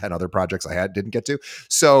these like 10 other projects didn't get to.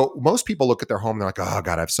 So most people look at their home and they're like, oh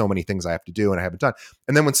god, I have so many things I have to do and I haven't done.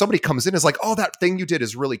 And then when somebody comes in, is like, oh, that thing you did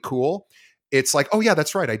is really cool. It's like, oh yeah,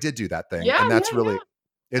 that's right, I did do that thing. Yeah, And yeah, that's yeah. really,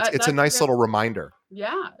 it's a That's a nice good. little reminder.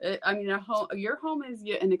 Yeah, I mean, your home is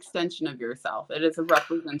an extension of yourself. It is a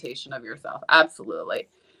representation of yourself. Absolutely.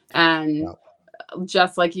 And Yeah.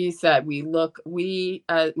 just like you said, when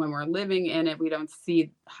we're living in it, we don't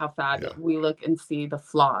see how Yeah. fabulous we look, and see the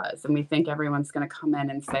flaws, and we think everyone's going to come in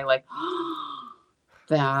and say, like,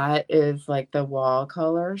 that is like the wall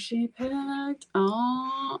color she picked.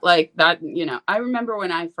 Oh, like that. I remember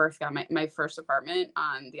when I first got my first apartment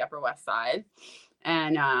on the Upper West Side,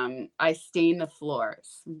 and I stained the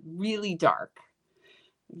floors really dark.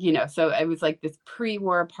 So it was like this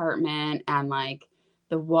pre-war apartment, and like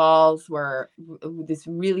the walls were this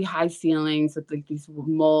really high ceilings with like these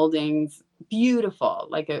moldings, beautiful,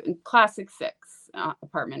 like a classic six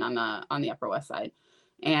apartment on the Upper West Side.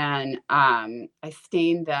 And I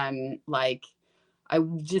stained them like, I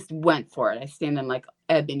just went for it. I stained them like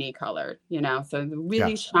ebony colored, so Yeah.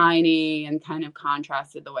 really shiny and kind of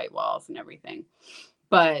contrasted the white walls and everything.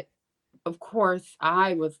 But of course,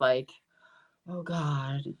 I was like, oh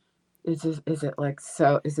God, is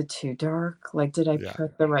it too dark? Like, did I Yeah.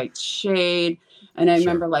 pick the right shade? And I Sure.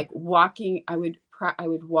 remember like walking, I would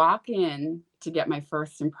walk in to get my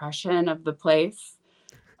first impression of the place,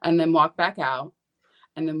 and then walk back out,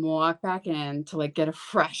 and then walk back in to like get a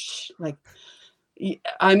fresh, like,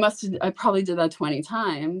 I probably did that 20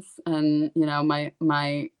 times. And,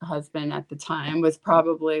 my husband at the time was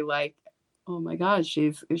probably like, oh my God,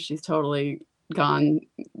 she's totally gone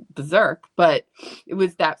berserk. But it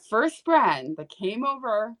was that first friend that came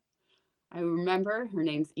over. I remember her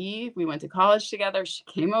name's Eve. We went to college together. She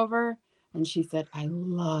came over and she said, I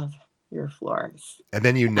love your floors. And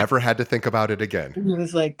then you never had to think about it again. And it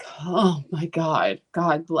was like, oh my God,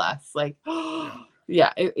 God bless. Like, Yeah.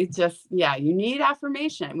 yeah, it just, yeah, you need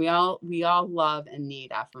affirmation. We all love and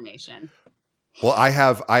need affirmation. Well, I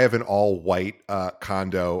have an all white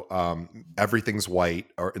condo. Everything's white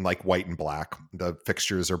or in like white and black. The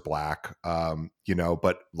fixtures are black.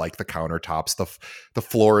 But like the countertops, the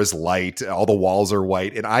floor is light. All the walls are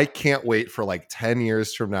white, and I can't wait for like 10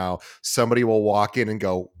 years from now. Somebody will walk in and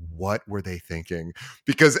go, "What were they thinking?"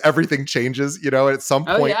 Because everything changes. At some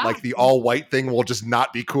Oh point, yeah. like the all white thing will just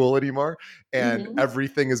not be cool anymore, and Hmm.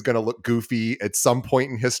 everything is going to look goofy at some point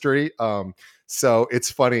in history. So it's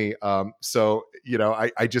funny. I'm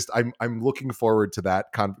looking forward to that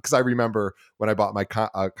because I remember when I bought my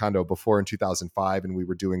condo before in 2005, and we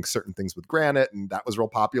were doing certain things with granite, and that was real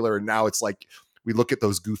popular. And now it's like we look at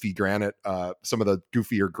those goofy granite, some of the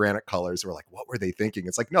goofier granite colors. We're like, what were they thinking?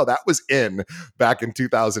 It's like, no, that was in back in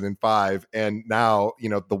 2005, and now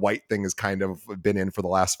the white thing has kind of been in for the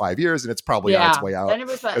last 5 years, and it's probably on its Yeah. way out Then it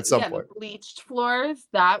was at some the point. bleached floors.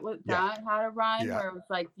 That was Yeah, that had a run yeah, where it was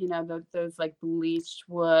like, those like bleached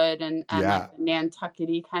wood and like yeah. the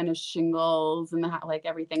Nantucket kind of shingles and like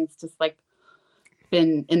everything's just like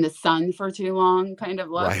been in the sun for too long kind of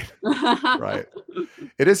look. Right, right.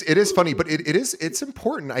 It is funny, but it's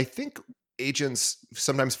important. I think agents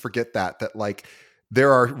sometimes forget that like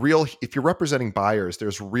there are real, if you're representing buyers,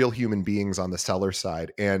 there's real human beings on the seller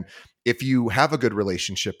side. And if you have a good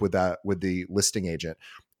relationship with the listing agent,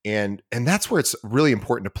 and that's where it's really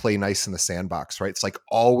important to play nice in the sandbox, right? It's like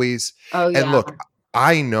always, Oh and yeah. look,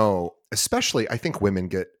 I know, especially I think women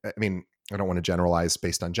get, I mean, I don't want to generalize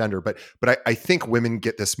based on gender, but I think women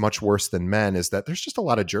get this much worse than men, is that there's just a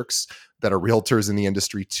lot of jerks that are realtors in the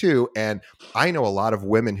industry too. And I know a lot of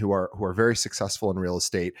women who are very successful in real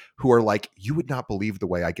estate who are like, you would not believe the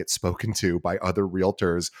way I get spoken to by other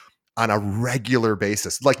realtors on a regular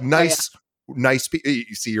basis. Like Oh yeah. nice.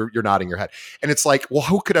 You see, you're nodding your head, and it's like, well,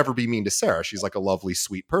 who could ever be mean to Sarah? She's like a lovely,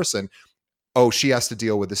 sweet person. Oh, she has to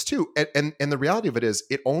deal with this too. And the reality of it is,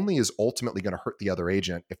 it only is ultimately going to hurt the other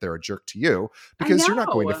agent if they're a jerk to you, I because you're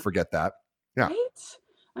not going to know. forget that. Yeah. Right?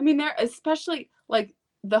 I mean, there especially like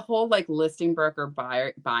the whole like listing broker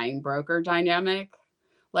buying broker dynamic.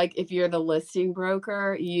 Like if you're the listing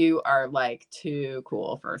broker, you are like too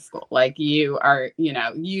cool for school. Like you are,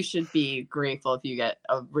 you should be grateful if you get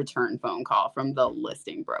a return phone call from the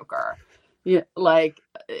listing broker. Yeah, like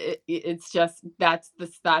it's just that's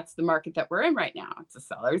the market that we're in right now. It's a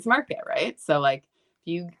seller's market, right? So like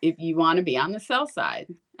if you want to be on the sell side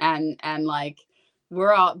and like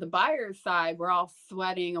we're all the buyer's side, we're all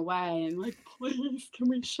sweating away and like, please, can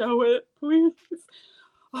we show it, please?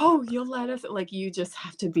 Oh, you'll let us, like, you just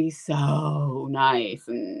have to be so nice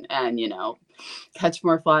and catch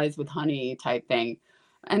more flies with honey type thing.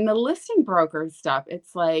 And the listing broker stuff,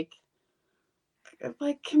 it's like,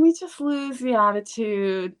 can we just lose the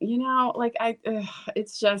attitude? Like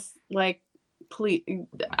it's just like, please,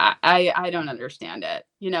 I don't understand it.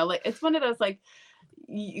 Like it's one of those like,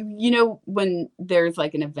 when there's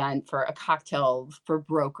like an event for a cocktail for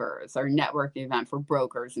brokers or networking event for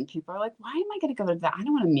brokers, and people are like, why am I going to go to that? I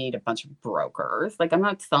don't want to meet a bunch of brokers. Like, I'm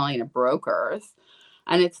not selling to brokers.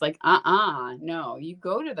 And it's like, no, you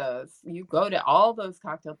go to all those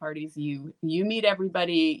cocktail parties, you meet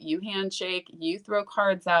everybody, you handshake, you throw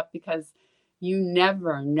cards up, because you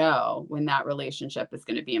never know when that relationship is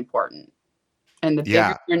going to be important. And the bigger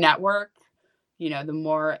Yeah. your network, the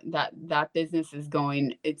more that business it's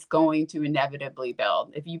going to inevitably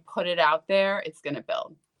build. If you put it out there, it's going to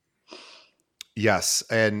build. Yes.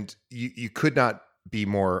 And you could not be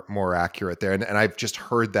more accurate there. And I've just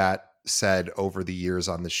heard that said over the years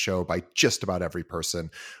on the show by just about every person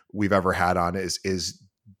we've ever had on, is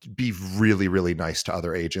be really, really nice to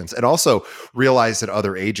other agents, and also realize that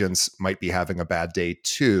other agents might be having a bad day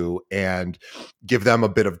too, and give them a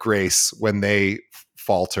bit of grace when they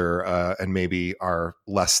falter, and maybe are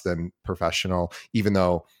less than professional, even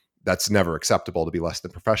though that's never acceptable to be less than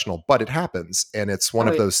professional, but it happens. And it's one Oh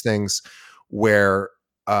of yeah. those things where,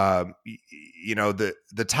 the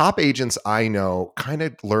top agents I know kind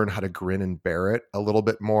of learn how to grin and bear it a little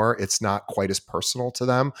bit more. It's not quite as personal to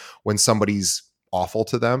them when somebody's awful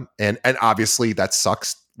to them, and obviously that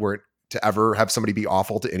sucks, where to ever have somebody be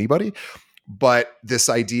awful to anybody. But this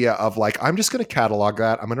idea of like, I'm just going to catalog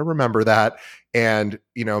that, I'm going to remember that, And,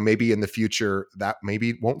 maybe in the future that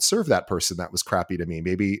maybe won't serve that person that was crappy to me.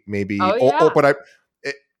 Maybe, Oh yeah. but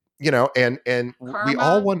it, and we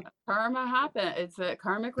all Karma, want, karma happen. It's a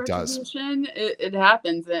karmic it does. retribution. It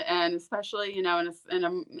happens, and especially in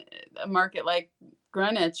a market like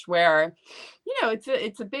Greenwich, where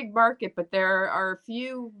it's a big market, but there are a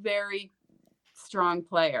few very strong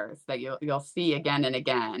players that you'll see again and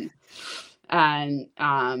again, and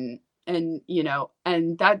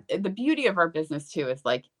that the beauty of our business too is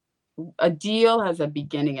like a deal has a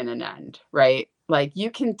beginning and an end, right? Like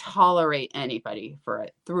you can tolerate anybody for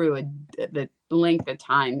it through the length of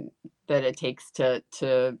time that it takes to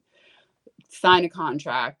sign a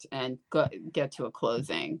contract and get to a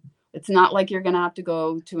closing. It's not like you're going to have to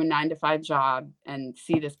go to a 9 to 5 job and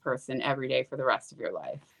see this person every day for the rest of your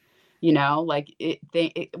life. Like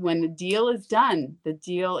when the deal is done, the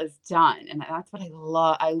deal is done. And that's what I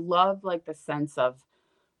love. I love like the sense of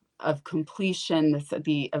completion,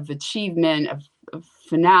 of achievement, of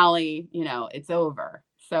finale. It's over.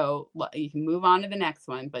 So you can move on to the next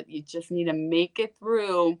one, but you just need to make it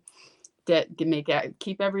through,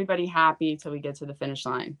 keep everybody happy till we get to the finish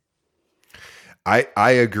line. I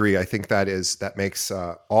agree. I think that makes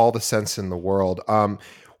all the sense in the world.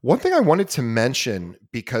 One thing I wanted to mention,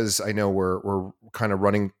 because I know we're kind of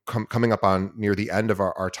coming up on near the end of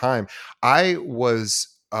our time. I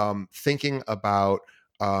was thinking about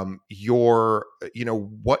what you're.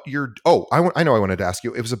 Oh, I know. I wanted to ask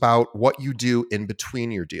you. It was about what you do in between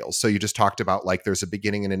your deals. So you just talked about like there's a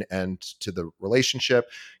beginning and an end to the relationship.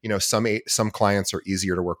 Some clients are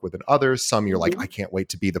easier to work with than others. Some you're like, I can't wait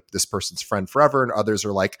to be this person's friend forever, and others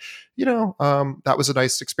are like, that was a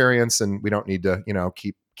nice experience, and we don't need to,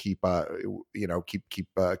 keep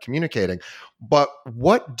communicating. But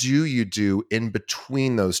what do you do in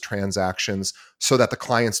between those transactions so that the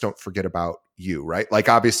clients don't forget about you, right? Like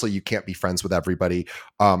obviously you can't be friends with everybody,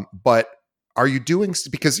 but are you doing,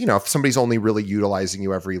 because if somebody's only really utilizing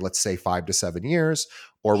you every, let's say 5 to 7 years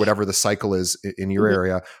or whatever the cycle is in your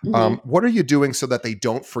area, what are you doing so that they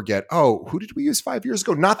don't forget, oh, who did we use 5 years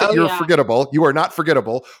ago? Not that you're forgettable, you are not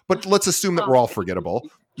forgettable, but let's assume that we're all forgettable.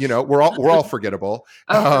 We're all forgettable.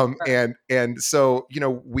 And so,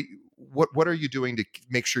 what are you doing to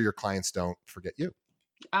make sure your clients don't forget you?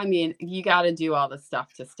 I mean, you got to do all the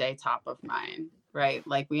stuff to stay top of mind, right?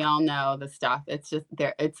 Like we all know the stuff. It's just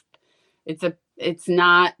there. It's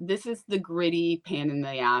not, this is the gritty pain in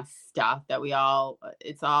the ass stuff that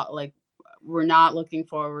it's all like, we're not looking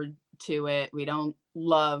forward to it. We don't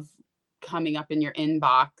love coming up in your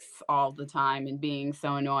inbox all the time and being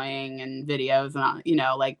so annoying and videos and,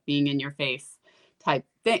 like being in your face type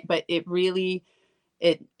thing. But it really,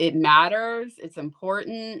 it matters. It's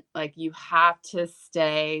important. Like you have to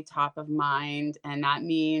stay top of mind. And that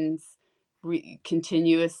means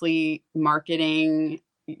continuously marketing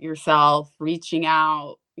yourself, reaching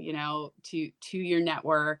out, to your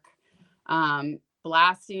network,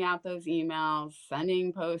 blasting out those emails,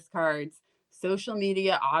 sending postcards. Social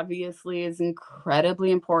media obviously is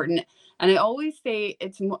incredibly important. And I always say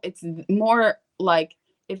it's more like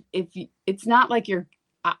if you, it's not like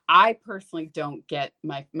I personally don't get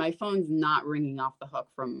my phone's not ringing off the hook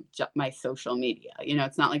from my social media.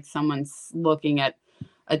 It's not like someone's looking at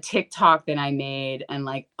a TikTok that I made and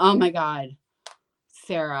like, oh my God,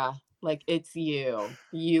 Sarah, like it's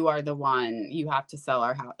you are the one, you have to sell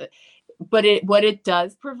our house. But what it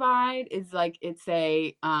does provide is like, it's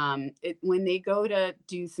when they go to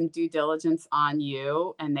do some due diligence on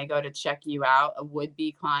you and they go to check you out, a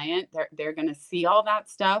would-be client, they're going to see all that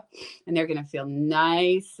stuff and they're going to feel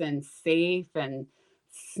nice and safe and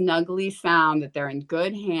snugly sound that they're in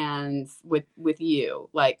good hands with you.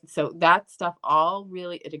 Like, so that stuff all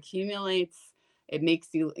really, it accumulates. It makes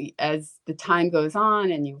you, as the time goes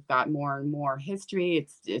on and you've got more and more history,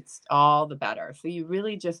 it's all the better. So you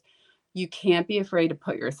really just, you can't be afraid to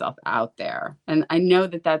put yourself out there. And I know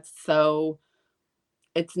that's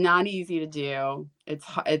it's not easy to do.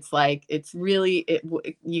 It's like, it's really,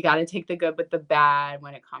 you got to take the good with the bad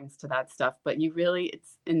when it comes to that stuff. But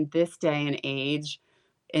it's in this day and age,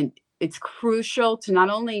 and it's crucial to not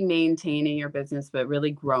only maintaining your business, but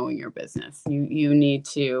really growing your business. You need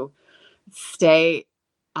to stay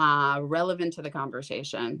relevant to the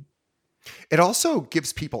conversation. It also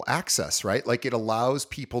gives people access, right? Like it allows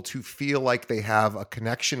people to feel like they have a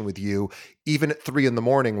connection with you, even at 3 a.m.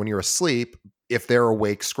 when you're asleep, if they're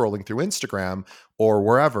awake scrolling through Instagram or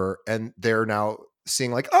wherever, and they're now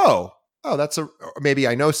seeing like, oh, maybe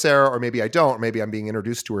I know Sarah, or maybe I don't, or maybe I'm being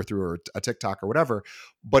introduced to her through a TikTok or whatever,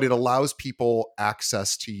 but it allows people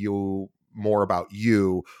access to you more about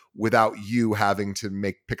you without you having to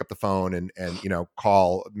pick up the phone and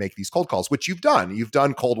make these cold calls, which you've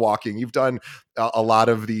done cold walking, you've done a lot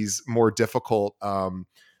of these more difficult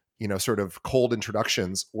sort of cold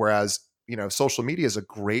introductions, whereas social media is a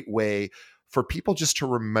great way for people just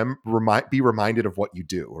to be reminded of what you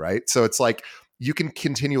do, right? So it's like you can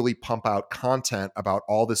continually pump out content about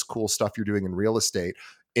all this cool stuff you're doing in real estate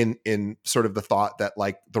in sort of the thought that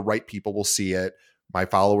like the right people will see it. My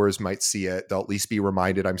followers might see it. They'll at least be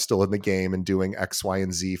reminded I'm still in the game and doing X, Y,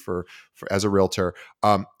 and Z for as a realtor.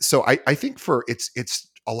 So I think it's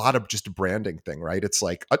a lot of just a branding thing, right? It's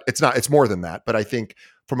like, it's more than that, but I think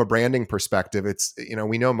from a branding perspective, it's,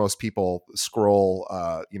 we know most people scroll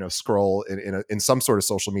in some sort of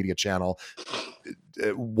social media channel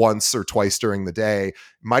once or twice during the day.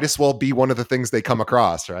 Might as well be one of the things they come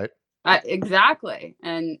across, right? Exactly.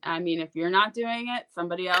 And I mean, if you're not doing it,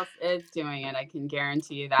 somebody else is doing it. I can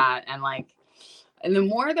guarantee you that. And the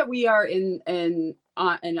more that we are in an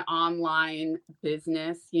online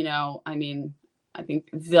business, I mean, I think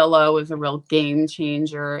Zillow is a real game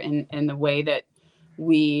changer in the way that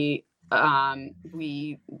we have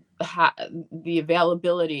the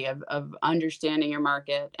availability of understanding your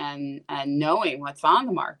market and knowing what's on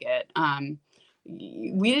the market.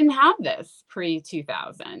 We didn't have this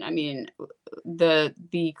pre-2000. I mean,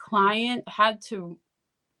 the client had to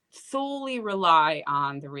solely rely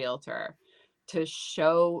on the realtor to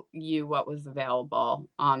show you what was available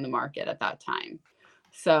on the market at that time.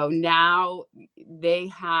 So now they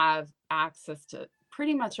have access to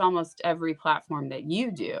pretty much almost every platform that you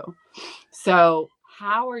do. So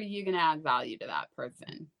how are you going to add value to that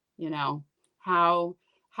person?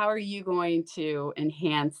 How are you going to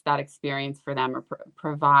enhance that experience for them, or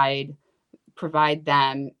provide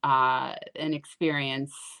them an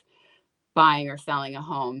experience buying or selling a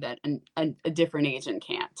home that a different agent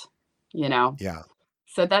can't? Yeah.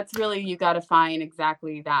 So that's really, you got to find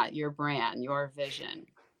exactly that, your brand, your vision.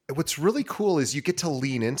 What's really cool is you get to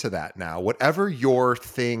lean into that now. Whatever your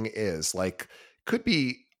thing is, like, could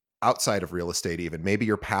be outside of real estate even. Maybe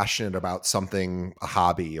you're passionate about something, a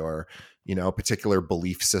hobby, or a particular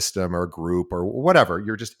belief system or group or whatever.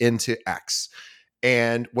 You're just into X.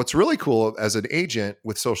 And what's really cool as an agent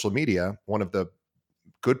with social media, one of the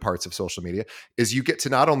good parts of social media is you get to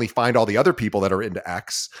not only find all the other people that are into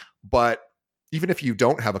X, but even if you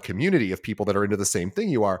don't have a community of people that are into the same thing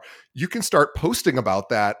you are, you can start posting about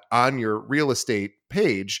that on your real estate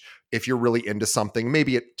page. If you're really into something,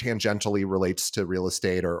 maybe it tangentially relates to real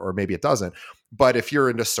estate, or maybe it doesn't. But if you're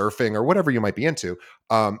into surfing or whatever you might be into,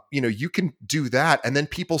 you can do that. And then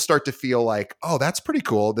people start to feel like, oh, that's pretty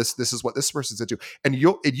cool. This is what this person's into. And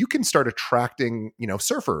you can start attracting,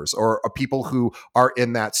 surfers or people who are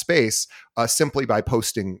in that space simply by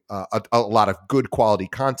posting a lot of good quality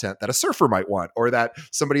content that a surfer might want, or that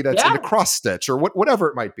somebody that's into cross stitch or whatever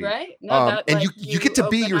it might be. Right. No, and you get to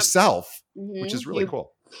be yourself, which is really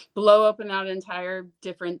cool. Blow open that entire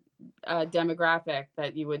different demographic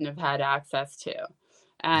that you wouldn't have had access to.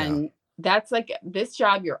 And that's like, this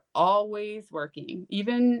job, you're always working,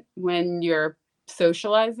 even when you're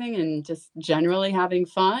socializing and just generally having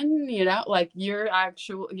fun, like you're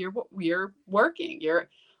working, you're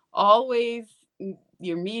always,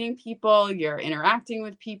 you're meeting people, you're interacting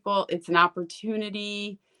with people. It's an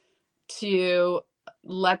opportunity to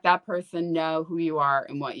let that person know who you are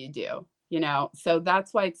and what you do. So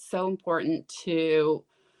that's why it's so important to,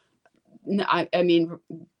 I mean,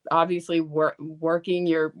 obviously working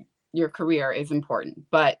your career is important,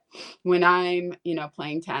 but when I'm,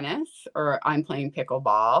 playing tennis, or I'm playing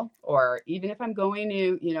pickleball, or even if I'm going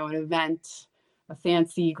to, an event, a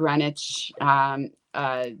fancy Greenwich gala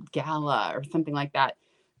or something like that,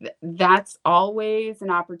 that's always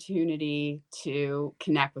an opportunity to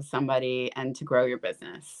connect with somebody and to grow your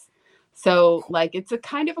business. So like, it's a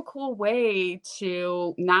kind of a cool way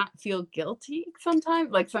to not feel guilty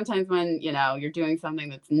sometimes. Like sometimes when, you're doing something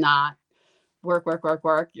that's not work,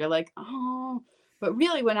 you're like, oh, but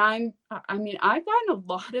really when I've gotten a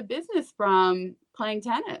lot of business from playing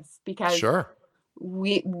tennis, because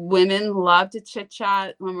women love to chit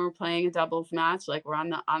chat when we're playing a doubles match. Like we're on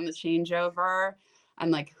the changeover.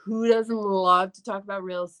 I'm like, who doesn't love to talk about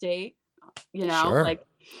real estate? Like,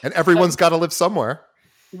 and everyone's got to live somewhere.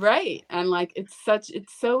 Right. And like, it's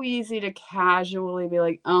so easy to casually be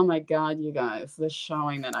like, oh my God, you guys, the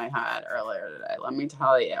showing that I had earlier today, let me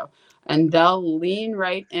tell you. And they'll lean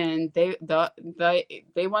right in. They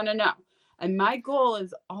want to know. And my goal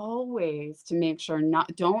is always to make sure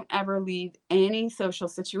don't ever leave any social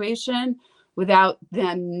situation without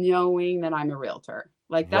them knowing that I'm a realtor.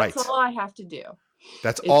 Like that's all I have to do.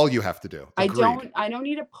 That's It's, all you have to do. Agreed. I don't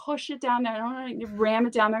need to push it down there. I don't need to ram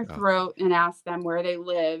it down their Yeah. throat and ask them where they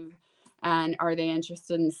live and are they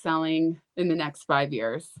interested in selling in the next 5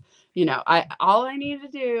 years. All I need to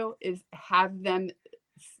do is have them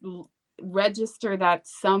register that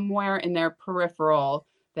somewhere in their peripheral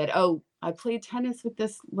that, oh, I played tennis with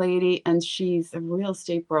this lady and she's a real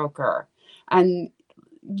estate broker. And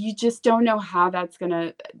you just don't know how that's going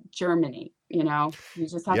to germinate. You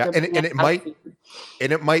just have Yeah. to And plant it that might, seed.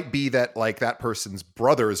 and it might be that like that person's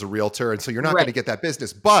brother is a realtor. And so you're not going to Right. get that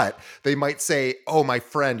business, but they might say, oh, my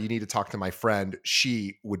friend, you need to talk to my friend.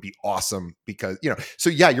 She would be awesome because, so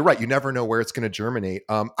yeah, you're right. You never know where it's going to germinate.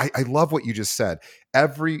 I love what you just said.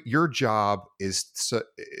 Your job is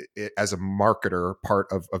as a marketer, part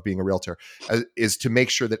of being a realtor is to make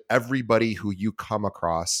sure that everybody who you come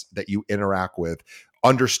across that you interact with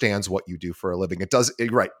understands what you do for a living.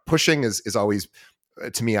 Right. Pushing is always,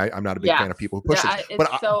 to me, I'm not a big fan of people who push things, it's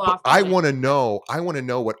but so I often. want to know. I want to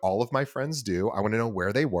know what all of my friends do. I want to know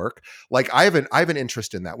where they work. Like I have an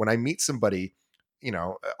interest in that. When I meet somebody,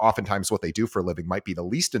 oftentimes what they do for a living might be the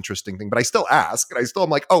least interesting thing, but I still ask, and I'm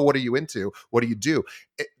like, oh, what are you into? What do you do?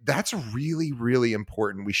 That's really, really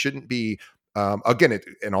important. We shouldn't be. Again,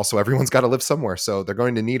 and also everyone's got to live somewhere, so they're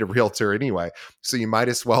going to need a realtor anyway. So you might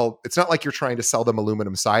as well. It's not like you're trying to sell them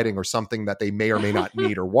aluminum siding or something that they may or may not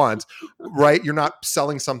need or want, right? You're not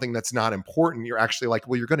selling something that's not important. You're actually like,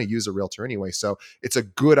 well, you're going to use a realtor anyway, so it's a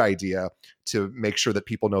good idea to make sure that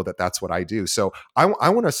people know that that's what I do. So I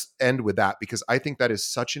want to end with that because I think that is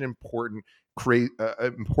such an important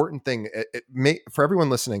important thing. For everyone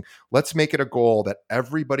listening, let's make it a goal that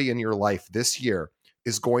everybody in your life this year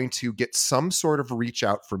is going to get some sort of reach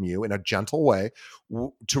out from you in a gentle way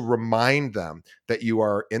to remind them that you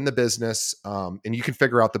are in the business, and you can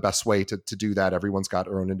figure out the best way to do that. Everyone's got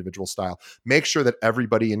their own individual style. Make sure that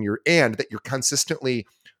everybody that you're consistently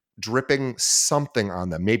dripping something on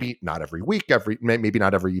them. Maybe not every week, maybe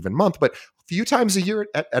not every even month, but a few times a year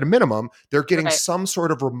at a minimum, they're getting Right. some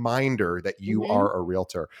sort of reminder that you Mhm. are a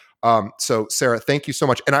realtor. So Sarah, thank you so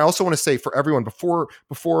much. And I also want to say for everyone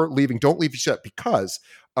before leaving, don't leave yet, because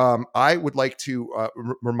I would like to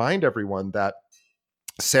remind everyone that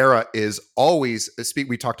Sarah is always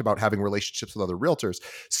we talked about having relationships with other realtors.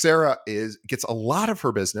 Sarah gets a lot of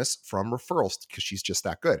her business from referrals because she's just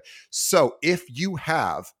that good. So if you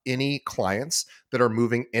have any clients that are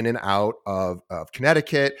moving in and out of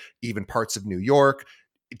Connecticut, even parts of New York,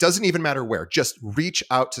 it doesn't even matter where, just reach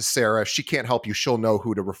out to Sarah. She can't help you. She'll know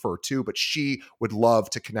who to refer to, but she would love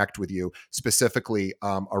to connect with you specifically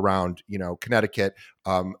around, Connecticut,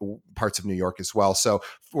 parts of New York as well. So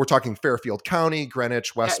we're talking Fairfield County,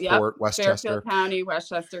 Greenwich, Westport, Westchester. Fairfield County,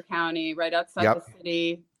 Westchester County, right outside Yep. the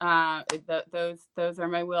city. Those are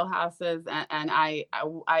my wheelhouses, and I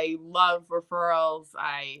love referrals.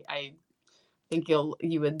 I think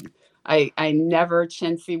you would. I never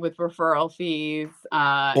chintzy with referral fees.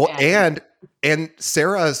 Well, and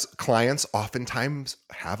Sarah's clients oftentimes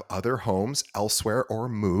have other homes elsewhere or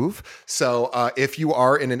move. So if you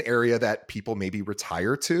are in an area that people maybe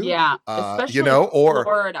retire to, yeah, especially or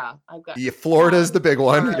Florida. I've got Florida is the big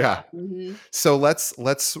one. Florida. Yeah. Mm-hmm. So let's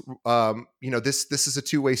this is a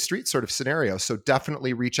two-way street sort of scenario. So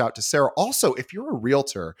definitely reach out to Sarah. Also, if you're a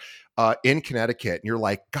realtor in Connecticut and you're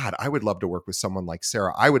like, God, I would love to work with someone like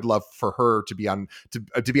Sarah. I would love for her to be on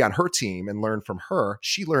her team and learn from her.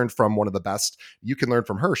 She learned from one of the best. You can learn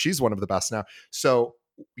from her. She's one of the best now. So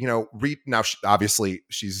now obviously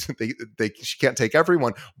she can't take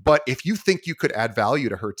everyone, but if you think you could add value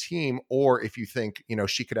to her team, or if you think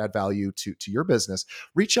she could add value to your business,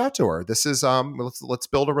 reach out to her. This is let's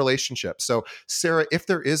build a relationship. So Sarah, if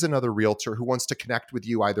there is another realtor who wants to connect with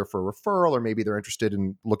you either for a referral, or maybe they're interested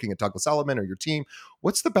in looking at Douglas Elliman or your team,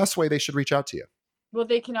 what's the best way they should reach out to you? Well,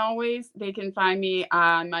 they can find me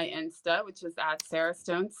on my Insta, which is at Sarah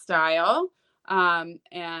Stone Style. And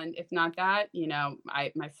if not that,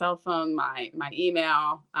 my cell phone, my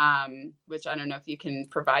email, which I don't know if you can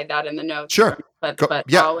provide that in the notes. Sure. But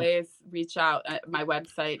yeah. Always reach out. My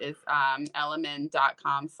website is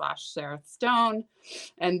elliman.com/Sarah Stone.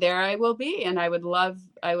 And there I will be. And I would love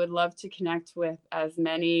to connect with as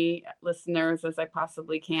many listeners as I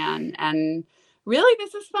possibly can. And really,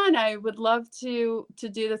 this is fun. I would love to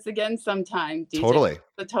do this again sometime, DJ. Totally. It's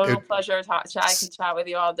a total pleasure. I could chat with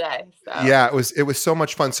you all day. So. Yeah, it was so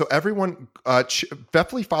much fun. So everyone,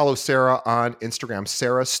 definitely follow Sarah on Instagram,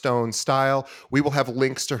 Sarah Stone Style. We will have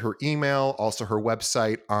links to her email, also her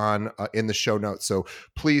website in the show notes. So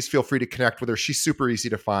please feel free to connect with her. She's super easy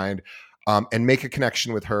to find. and make a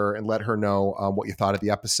connection with her and let her know what you thought of the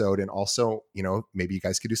episode. And also, maybe you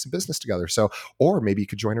guys could do some business together. So, or maybe you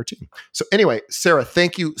could join her team. So anyway, Sarah,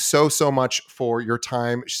 thank you so much for your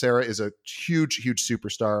time. Sarah is a huge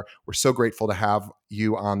superstar. We're so grateful to have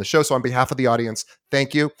you on the show. So on behalf of the audience,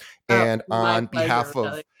 thank you. And on behalf of...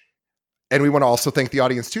 Really. And we want to also thank the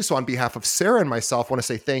audience too. So on behalf of Sarah and myself, I want to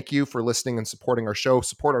say thank you for listening and supporting our show.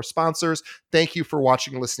 Support our sponsors. Thank you for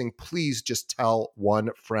watching and listening. Please just tell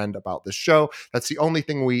one friend about this show. That's the only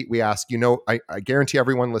thing we ask. I guarantee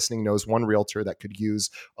everyone listening knows one realtor that could use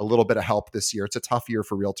a little bit of help this year. It's a tough year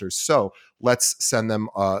for realtors. So let's send them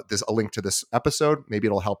a link to this episode. Maybe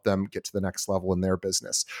it'll help them get to the next level in their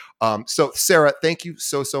business. So Sarah, thank you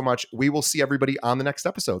so much. We will see everybody on the next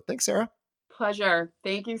episode. Thanks, Sarah. Pleasure.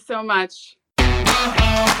 Thank you so much.